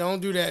of me. Yeah, don't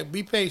do that.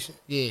 Be patient.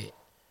 Yeah.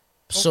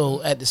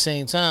 So at the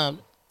same time,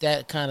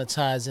 that kind of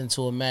ties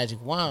into a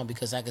magic wand,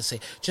 because I can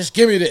say, just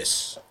give me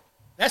this.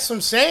 That's what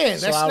I'm saying.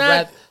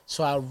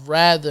 So I'd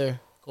rather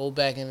go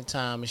back in the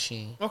time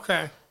machine.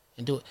 Okay.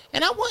 And do it.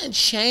 And I wouldn't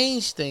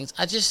change things.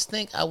 I just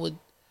think I would.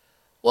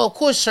 Well, of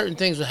course, certain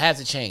things would have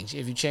to change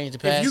if you change the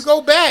past. If you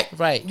go back,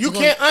 right, you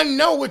can't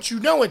unknow what you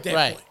know at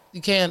that point.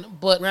 You can.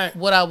 But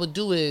what I would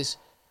do is,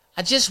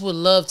 I just would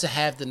love to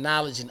have the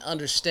knowledge and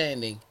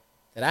understanding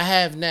that I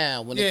have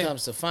now when it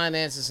comes to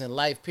finances and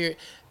life, period.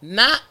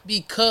 Not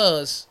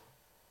because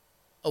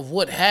of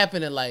what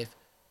happened in life,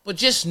 but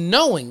just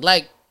knowing.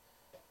 Like,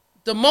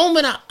 the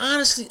moment I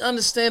honestly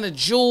understand a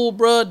jewel,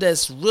 bro,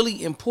 that's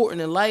really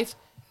important in life,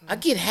 I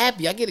get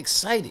happy. I get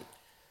excited.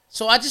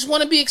 So I just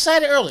want to be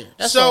excited earlier.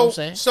 That's all I'm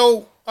saying.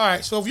 So, all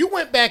right. So if you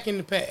went back in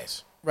the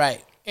past,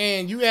 right,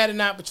 and you had an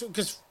opportunity,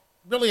 because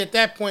really at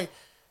that point,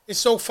 it's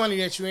so funny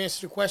that you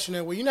answered the question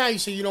that way. You know how you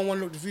say you don't want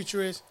to know what the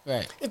future is?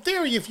 Right. In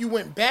theory, if you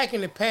went back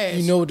in the past,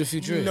 you know what the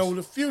future is. You know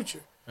the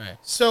future. Right.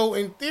 So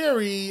in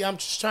theory, I'm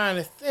just trying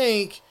to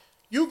think,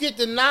 you get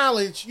the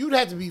knowledge, you'd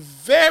have to be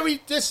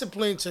very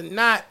disciplined to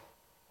not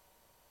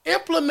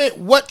implement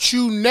what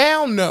you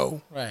now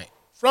know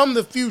from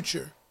the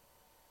future,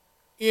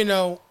 you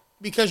know,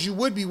 because you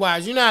would be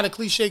wise. You know how the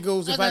cliche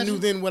goes, if I knew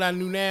then what I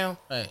knew now,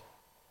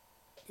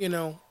 you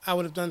know, I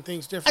would have done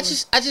things differently.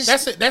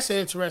 That's an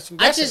interesting,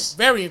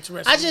 very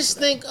interesting. I just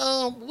think,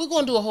 we're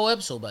going to do a whole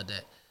episode about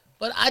that.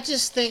 But I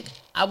just think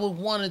I would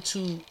want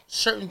to,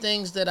 certain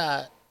things that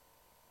I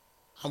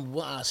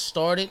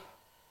started,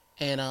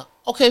 and,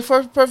 okay,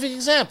 for perfect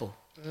example,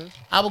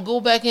 I would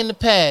go back in the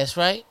past,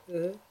 right?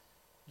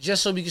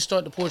 Just so we can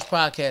start the Porch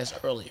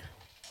Podcast earlier.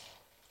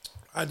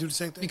 I do the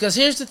same thing. Because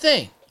here's the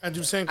thing. I do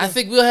the same thing. I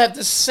think we'll have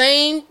the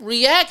same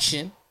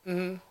reaction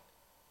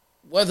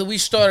whether we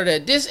started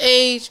at this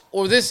age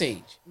or this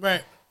age.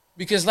 Right.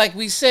 Because like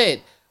we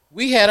said,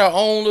 we had our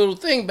own little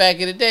thing back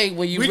in the day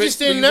when you... We just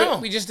didn't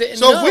know.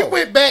 So if we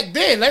went back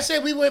then, let's say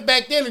we went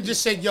back then and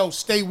just said, yo,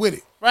 stay with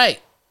it. Right.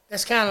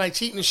 That's kind of like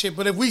cheating and shit.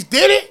 But if we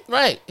did it...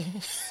 Right.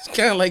 It's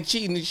kind of like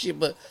cheating and shit,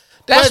 but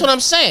that's what I'm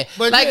saying.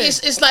 But like,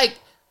 it's like,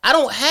 I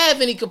don't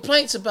have any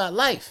complaints about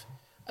life.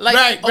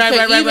 Like,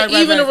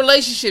 even the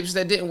relationships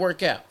that didn't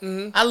work out.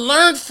 I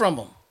learned from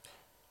them.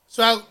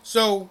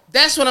 So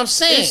that's what I'm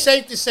saying. It's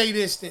safe to say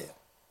this then.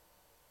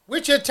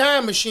 With your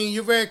time machine,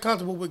 you're very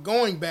comfortable with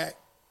going back,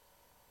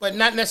 but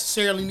not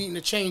necessarily needing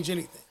to change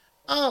anything.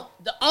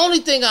 The only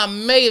thing I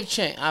may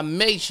change.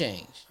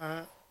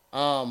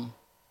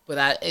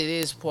 But it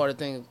is part of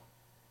the thing,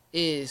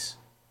 is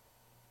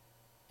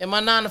in my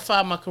 9 to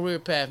 5, my career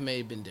path may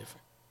have been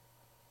different.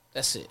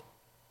 That's it.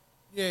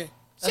 Yeah.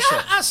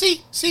 I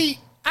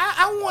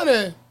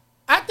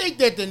think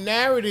that the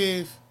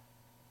narrative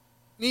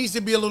needs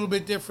to be a little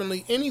bit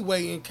differently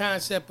anyway in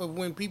concept of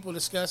when people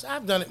discuss.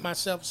 I've done it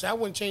myself, so I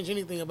wouldn't change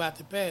anything about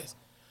the past.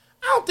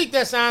 I don't think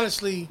that's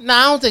honestly. No,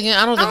 I don't think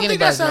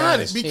anybody's that's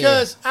 100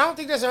 because I don't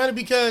think that's 100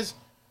 because.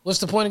 What's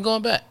the point of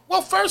going back?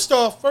 Well, first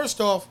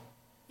off,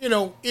 you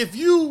know, if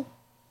you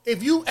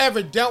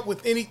ever dealt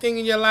with anything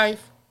in your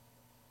life,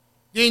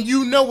 then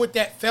you know what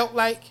that felt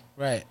like,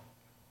 right?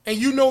 And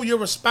you know your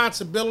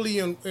responsibility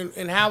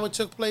and how it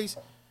took place.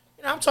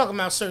 You know, I'm talking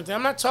about certain things.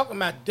 I'm not talking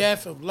about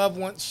death of loved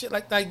ones, shit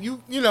like that.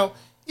 You know,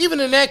 even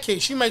in that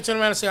case, she might turn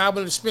around and say, I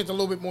would have spent a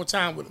little bit more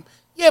time with him.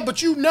 Yeah,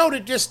 but you know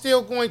that they're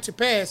still going to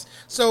pass.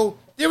 So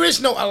there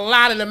is no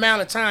allotted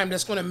amount of time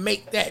that's going to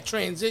make that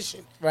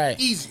transition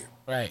easier.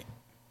 Right.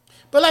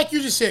 But like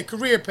you just said,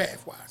 career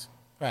path-wise.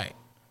 Right.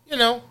 You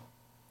know,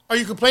 are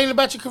you complaining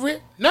about your career?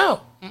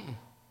 No.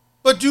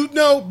 But you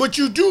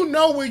do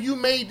know where you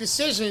made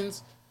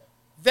decisions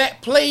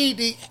that played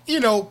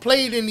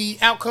in the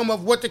outcome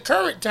of what the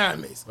current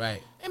time is.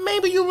 Right. And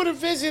maybe you would have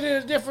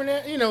visited a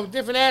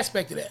different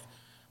aspect of that.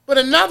 But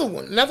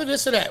another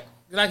this or that.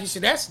 Like you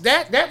said,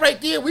 that right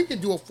there, we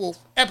could do a full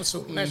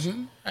episode on that shit.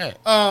 Right.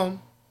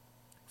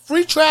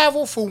 free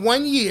travel for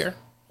 1 year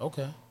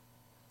Okay.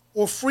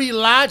 or free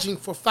lodging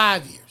for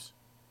 5 years?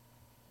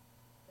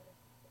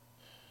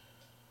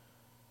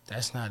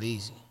 That's not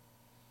easy.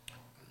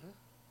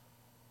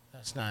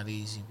 That's not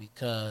easy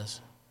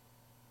because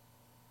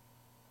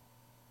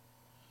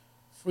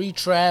free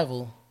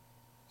travel,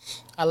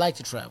 I like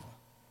to travel.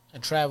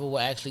 And travel will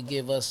actually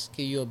give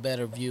you a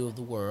better view of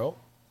the world.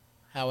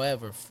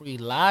 However, free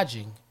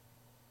lodging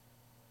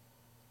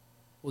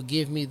will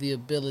give me the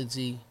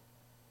ability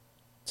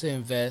to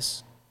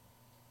invest,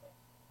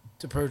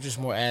 to purchase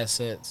more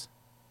assets.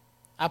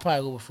 I'll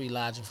probably go with free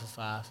lodging for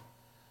 5.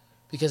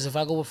 Because if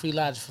I go with free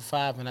lodging for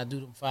 5 and I do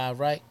them 5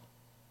 right,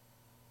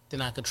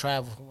 then I could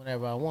travel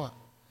whenever I want.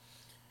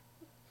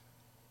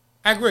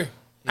 I agree.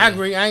 Yeah. I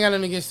agree. I ain't got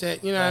nothing against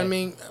that. You know what I Right.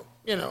 mean?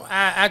 You know,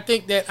 I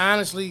think that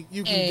honestly,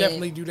 you can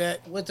definitely do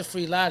that. With the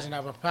free lodging, I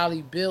would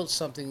probably build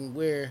something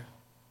where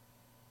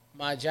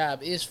my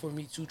job is for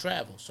me to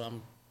travel. So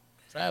I'm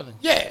traveling.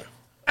 Yeah,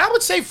 I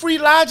would say free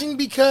lodging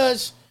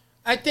because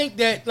I think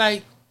that,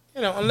 like,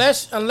 you know,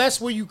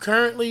 unless where you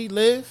currently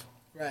live,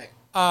 Right.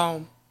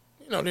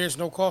 you know, there's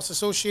no cost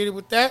associated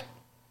with that.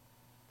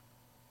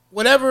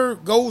 Whatever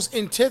goes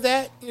into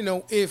that, you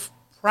know, if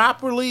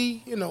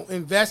properly, you know,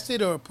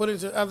 invested or put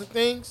into other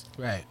things,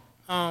 Right.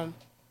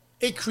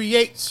 it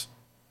creates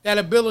that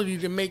ability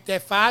to make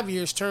that 5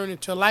 years turn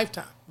into a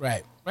lifetime.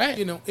 Right. Right.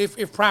 You know,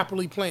 if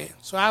properly planned.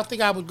 So I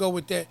think I would go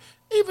with that,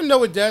 even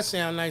though it does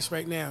sound nice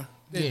right now.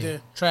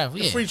 Travel.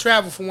 The Yeah. free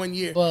travel for 1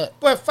 year.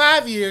 But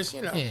 5 years,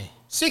 you know, Yeah.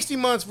 60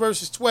 months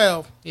versus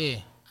 12. Yeah.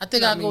 I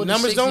think I I'll mean, go with the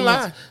numbers 60 don't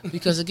months. lie.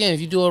 Because again, if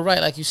you do it right,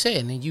 like you said,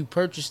 and then you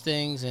purchase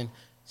things and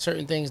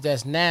certain things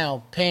that's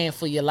now paying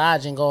for your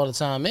lodging all the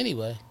time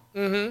anyway,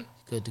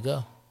 good to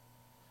go.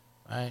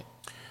 Right.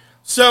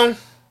 So,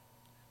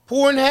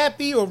 poor and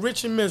happy or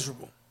rich and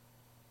miserable?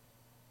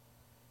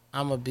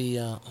 I'm gonna be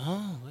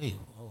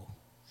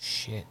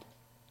shit.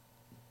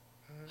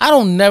 I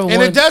don't never And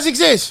want it does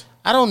exist.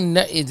 I don't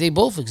they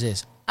both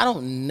exist. I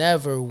don't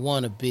never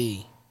want to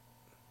be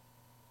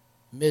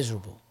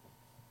miserable.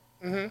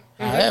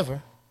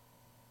 However,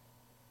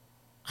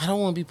 I don't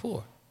want to be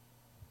poor.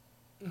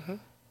 You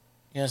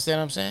understand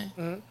what I'm saying?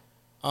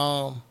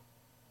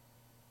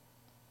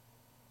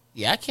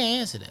 Yeah, I can't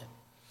answer that.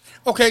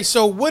 Okay,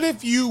 so what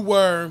if you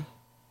were...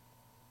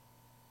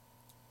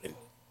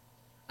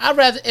 I'd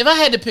rather, if I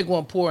had to pick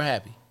one, poor or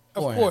happy.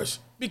 Of Poor and course.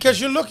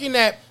 Because you're looking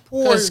at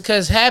poor...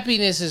 Because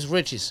happiness is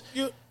riches.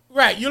 You're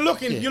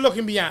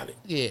looking beyond it.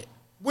 Yeah.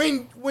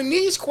 When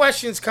these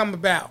questions come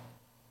about,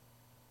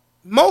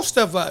 most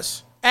of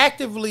us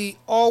actively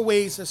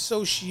always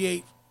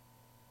associate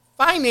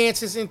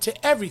finances into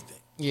everything.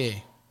 Yeah.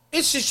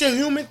 It's just a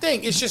human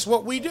thing. It's just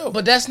what we do.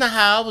 But that's not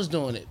how I was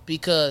doing it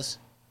because,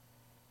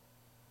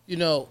 you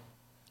know.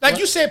 Like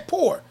you said,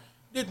 poor.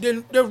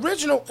 The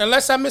original,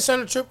 unless I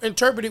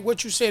misinterpreted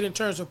what you said in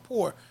terms of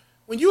poor,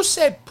 when you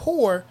said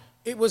poor,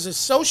 it was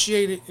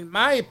associated, in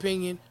my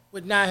opinion,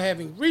 with not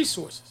having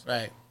resources.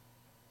 Right.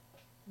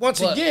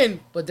 Once again,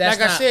 but that's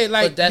like not, I said,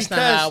 like but that's not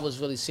how I was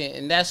really saying,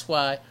 and that's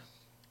why.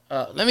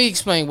 Let me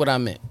explain what I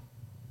meant.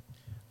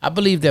 I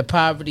believe that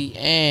poverty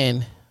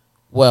and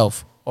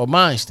wealth are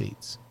mind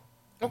states.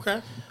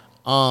 Okay.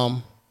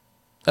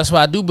 That's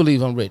why I do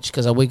believe I'm rich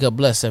because I wake up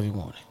blessed every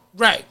morning.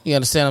 Right. You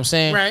understand what I'm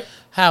saying? Right.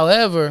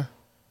 However,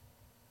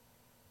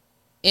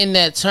 in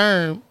that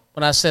term,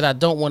 when I said I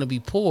don't want to be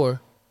poor,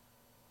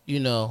 you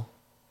know,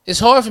 it's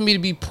hard for me to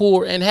be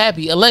poor and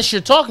happy unless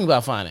you're talking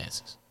about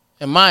finances,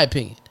 in my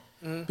opinion.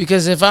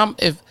 Because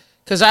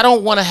because I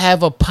don't want to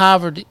have a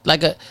poverty,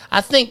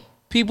 I think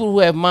people who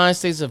have mind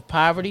states of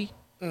poverty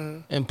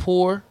and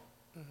poor,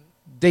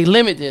 they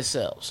limit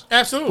themselves.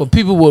 Absolutely. But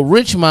people with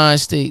rich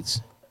mind states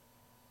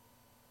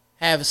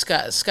have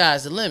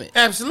sky's the limit.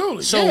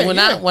 Absolutely. So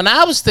Yeah, when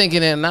I was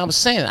thinking it and I was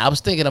saying it, I was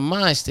thinking of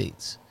mind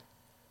states.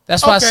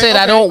 That's why I Okay, said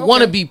I okay, don't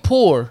want to okay. be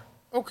poor,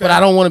 Okay. but I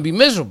don't want to be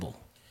miserable.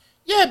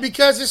 Yeah,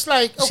 because it's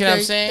like, okay, See what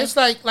I'm saying? it's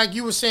like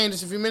you were saying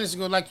this a few minutes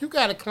ago, like you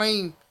gotta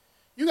claim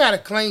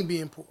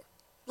being poor.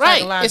 Right.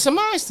 Psychologically, It's a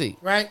mind state.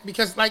 right?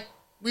 Because like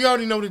we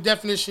already know the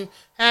definition,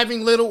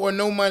 having little or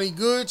no money,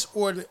 goods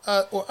or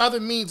other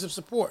means of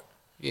support.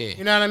 Yeah.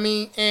 You know what I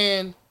mean?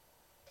 And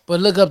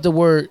But look up the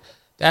word.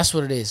 That's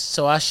what it is.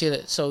 So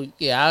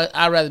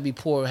I'd rather be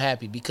poor or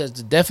happy because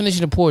the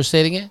definition of poor,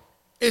 say it again.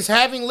 it's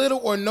having little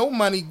or no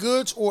money,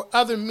 goods or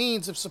other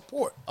means of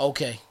support.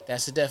 Okay,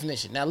 that's the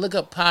definition. Now look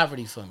up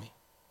poverty for me.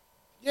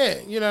 Yeah,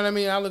 you know what I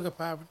mean? I look at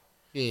poverty.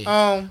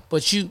 Yeah.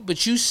 But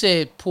you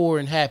said poor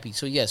and happy.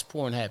 So yes,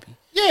 poor and happy.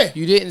 Yeah.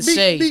 You didn't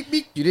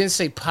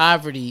say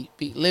poverty,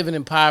 living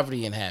in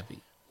poverty and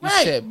happy. You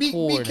right. said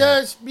poor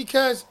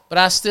Because but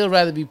I still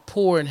rather be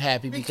poor and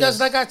happy because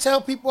like I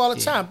tell people all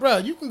the time, bro,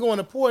 you can go in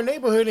a poor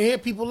neighborhood and hear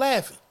people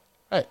laughing.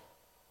 Right.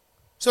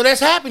 So that's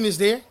happiness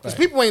there. Because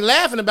Right. people ain't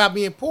laughing about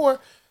being poor.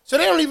 So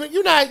they don't even,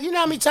 you know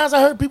how many times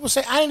I heard people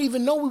say, I didn't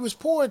even know we was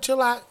poor until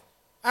I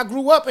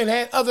grew up and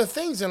had other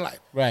things in life.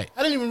 Right.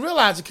 I didn't even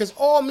realize it because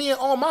all me and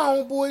all my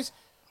homeboys,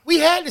 we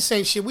had the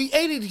same shit. We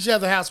ate at each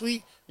other's house.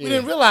 We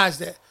didn't realize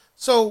that.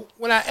 So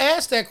when I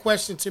asked that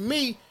question, to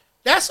me,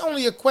 That's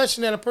only a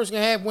question that a person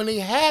can have when they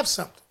have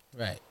something.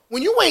 Right.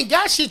 When you ain't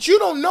got shit, you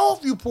don't know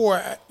if you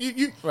poor.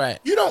 You Right.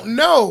 You don't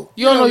know.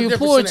 You don't know the you're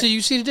difference poor in that. until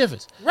you see the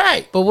difference.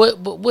 Right. But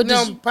what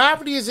Now, does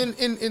poverty is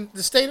in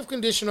the state of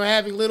condition or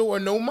having little or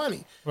no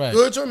money, Right.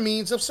 goods or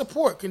means of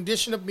support,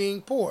 condition of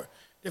being poor,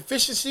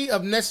 deficiency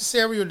of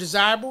necessary or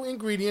desirable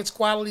ingredients,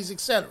 qualities,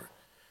 etc.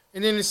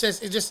 And then it says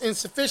it's just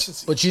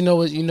insufficiency. But you know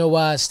what? You know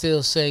why I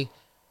still say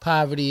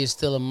poverty is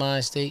still a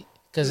mind state?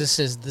 Because it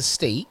says the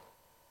state,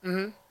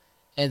 and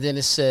then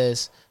it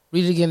says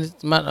read it again.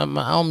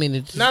 I don't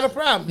mean to. Not a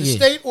problem. The Yeah.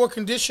 state or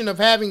condition of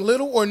having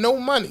little or no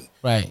money,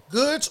 Right.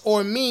 goods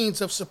or means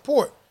of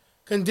support,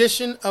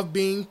 condition of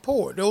being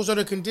poor. Those are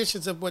the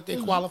conditions of what they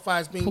qualify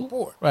as being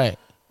poor. Right.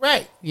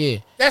 Right. Yeah.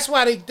 That's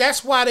why they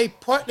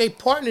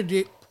partnered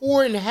it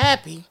poor and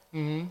happy.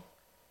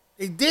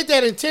 They did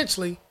that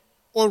intentionally,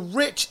 or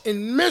rich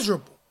and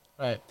miserable.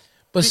 Right.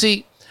 But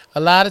see, a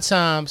lot of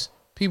times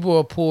people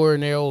are poor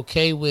and they're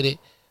okay with it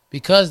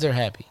because they're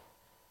happy.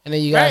 And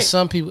then you got Right.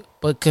 some people,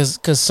 but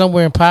because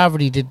somewhere in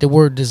poverty, the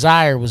word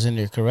desire was in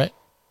there, correct?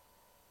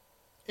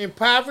 In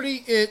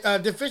poverty,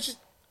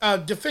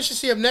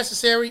 deficiency of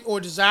necessary or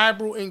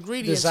desirable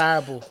ingredients,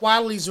 Desirable.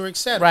 qualities, or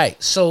etc.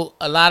 Right. So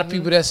a lot of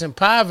people that's in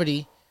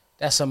poverty,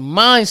 that's a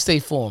mind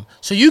state for them.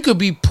 So you could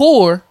be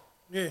poor,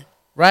 Yeah.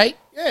 right?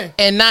 Yeah.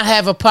 And not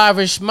have a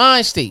impoverished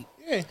mind state.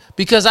 Yeah.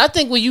 Because I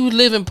think when you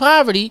live in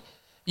poverty,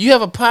 you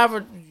have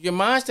your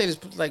mind state is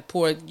like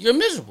poor. You're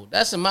miserable.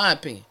 That's in my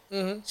opinion.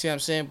 See what I'm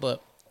saying?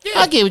 But Yeah.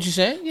 I get what you're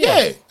saying.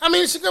 Yeah. I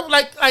mean, it's a good,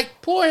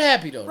 like Poor and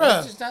happy though. Bruh.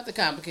 It's just not the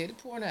complicated.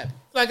 Poor and happy.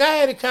 I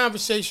had a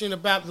conversation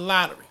about the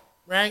lottery,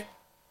 right?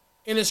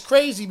 And it's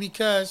crazy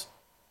because,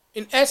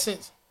 in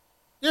essence,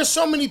 there's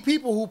so many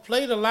people who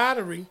play the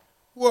lottery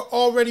who are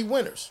already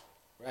winners.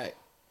 Right.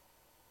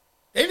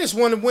 They just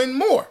want to win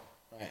more.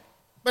 Right.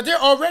 But they're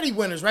already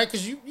winners, right?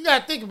 Because you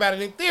got to think about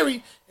it. In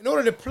theory, in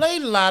order to play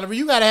the lottery,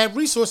 you got to have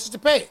resources to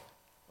pay it.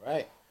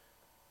 Right.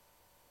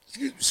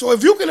 So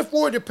if you can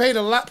afford to play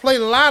the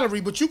lottery,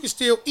 but you can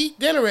still eat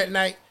dinner at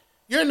night,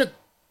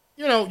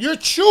 you're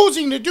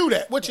choosing to do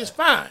that, which is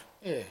fine.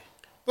 Yeah.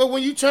 But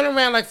when you turn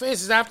around, like for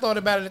instance, I've thought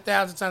about it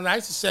 1,000 times. I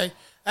used to say,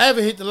 I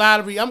ever hit the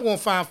lottery, I'm going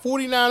to find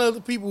 49 other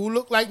people who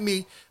look like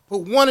me, put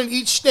one in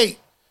each state,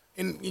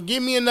 and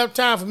give me enough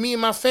time for me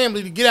and my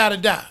family to get out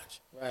of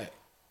Dodge. Right.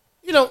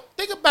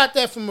 Think about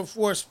that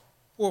for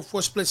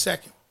a split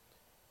second.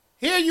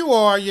 Here you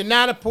are, you're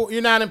not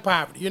in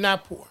poverty, you're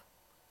not poor.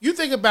 You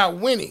think about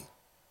winning,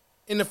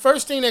 and the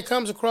first thing that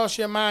comes across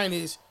your mind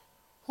is,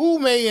 who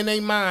may in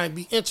their mind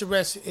be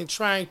interested in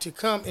trying to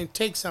come and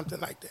take something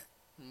like that?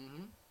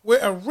 Where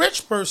a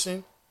rich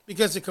person,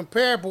 because the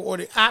comparable or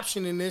the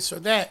option in this or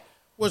that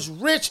was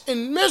rich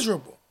and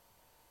miserable.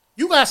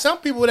 You got some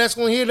people that's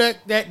going to hear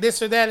that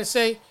this or that and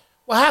say,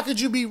 well, how could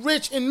you be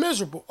rich and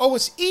miserable? Oh,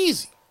 it's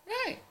easy.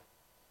 Right.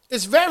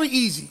 It's very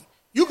easy.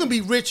 You can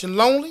be rich and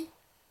lonely.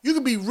 You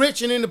can be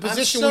rich and in a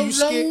position where you're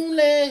scared,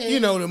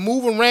 to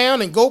move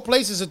around and go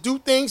places or do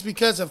things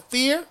because of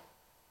fear.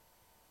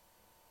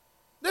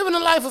 Living a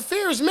life of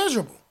fear is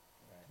miserable.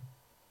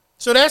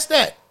 So that's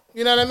that.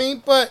 You know what I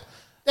mean? But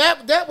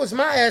that was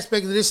my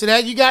aspect of this or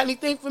that. You got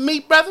anything for me,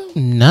 brother?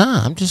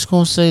 Nah, I'm just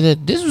gonna say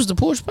that this was the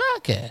Porch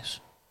Podcast.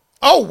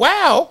 Oh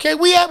wow. Okay,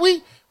 we at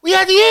the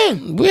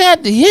end. We're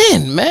at the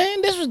end,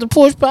 man. This was the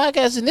Porch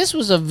Podcast, and this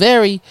was a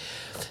very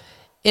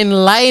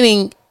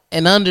enlightening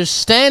and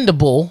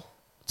understandable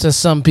to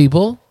some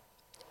people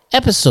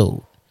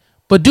episode.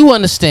 But do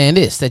understand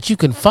this, that you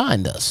can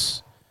find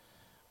us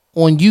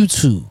on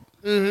YouTube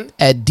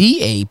at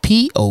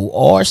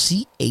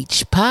DAPORCH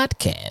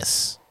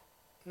Podcast.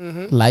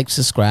 Like,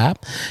 subscribe.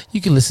 You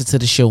can listen to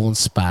the show on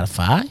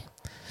Spotify,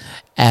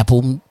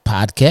 Apple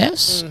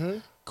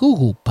Podcasts,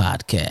 Google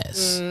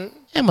Podcasts,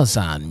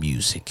 Amazon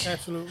Music,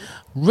 Absolutely.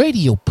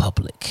 Radio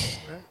Public,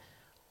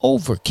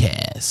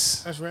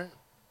 Overcast. That's right.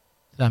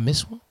 Did I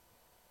miss one?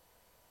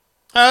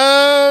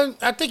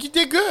 I think you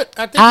did good.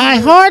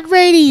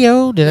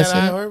 iHeartRadio. Did I say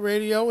that?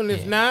 iHeartRadio, and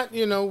if not,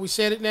 we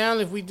said it now.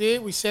 And if we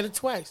did, we said it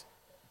twice.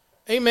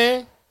 Hey,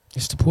 man.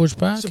 It's the Porch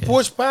Podcast. It's the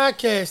Porch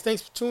Podcast.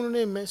 Thanks for tuning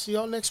in, man. See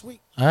y'all next week.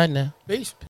 All right, now. Peace.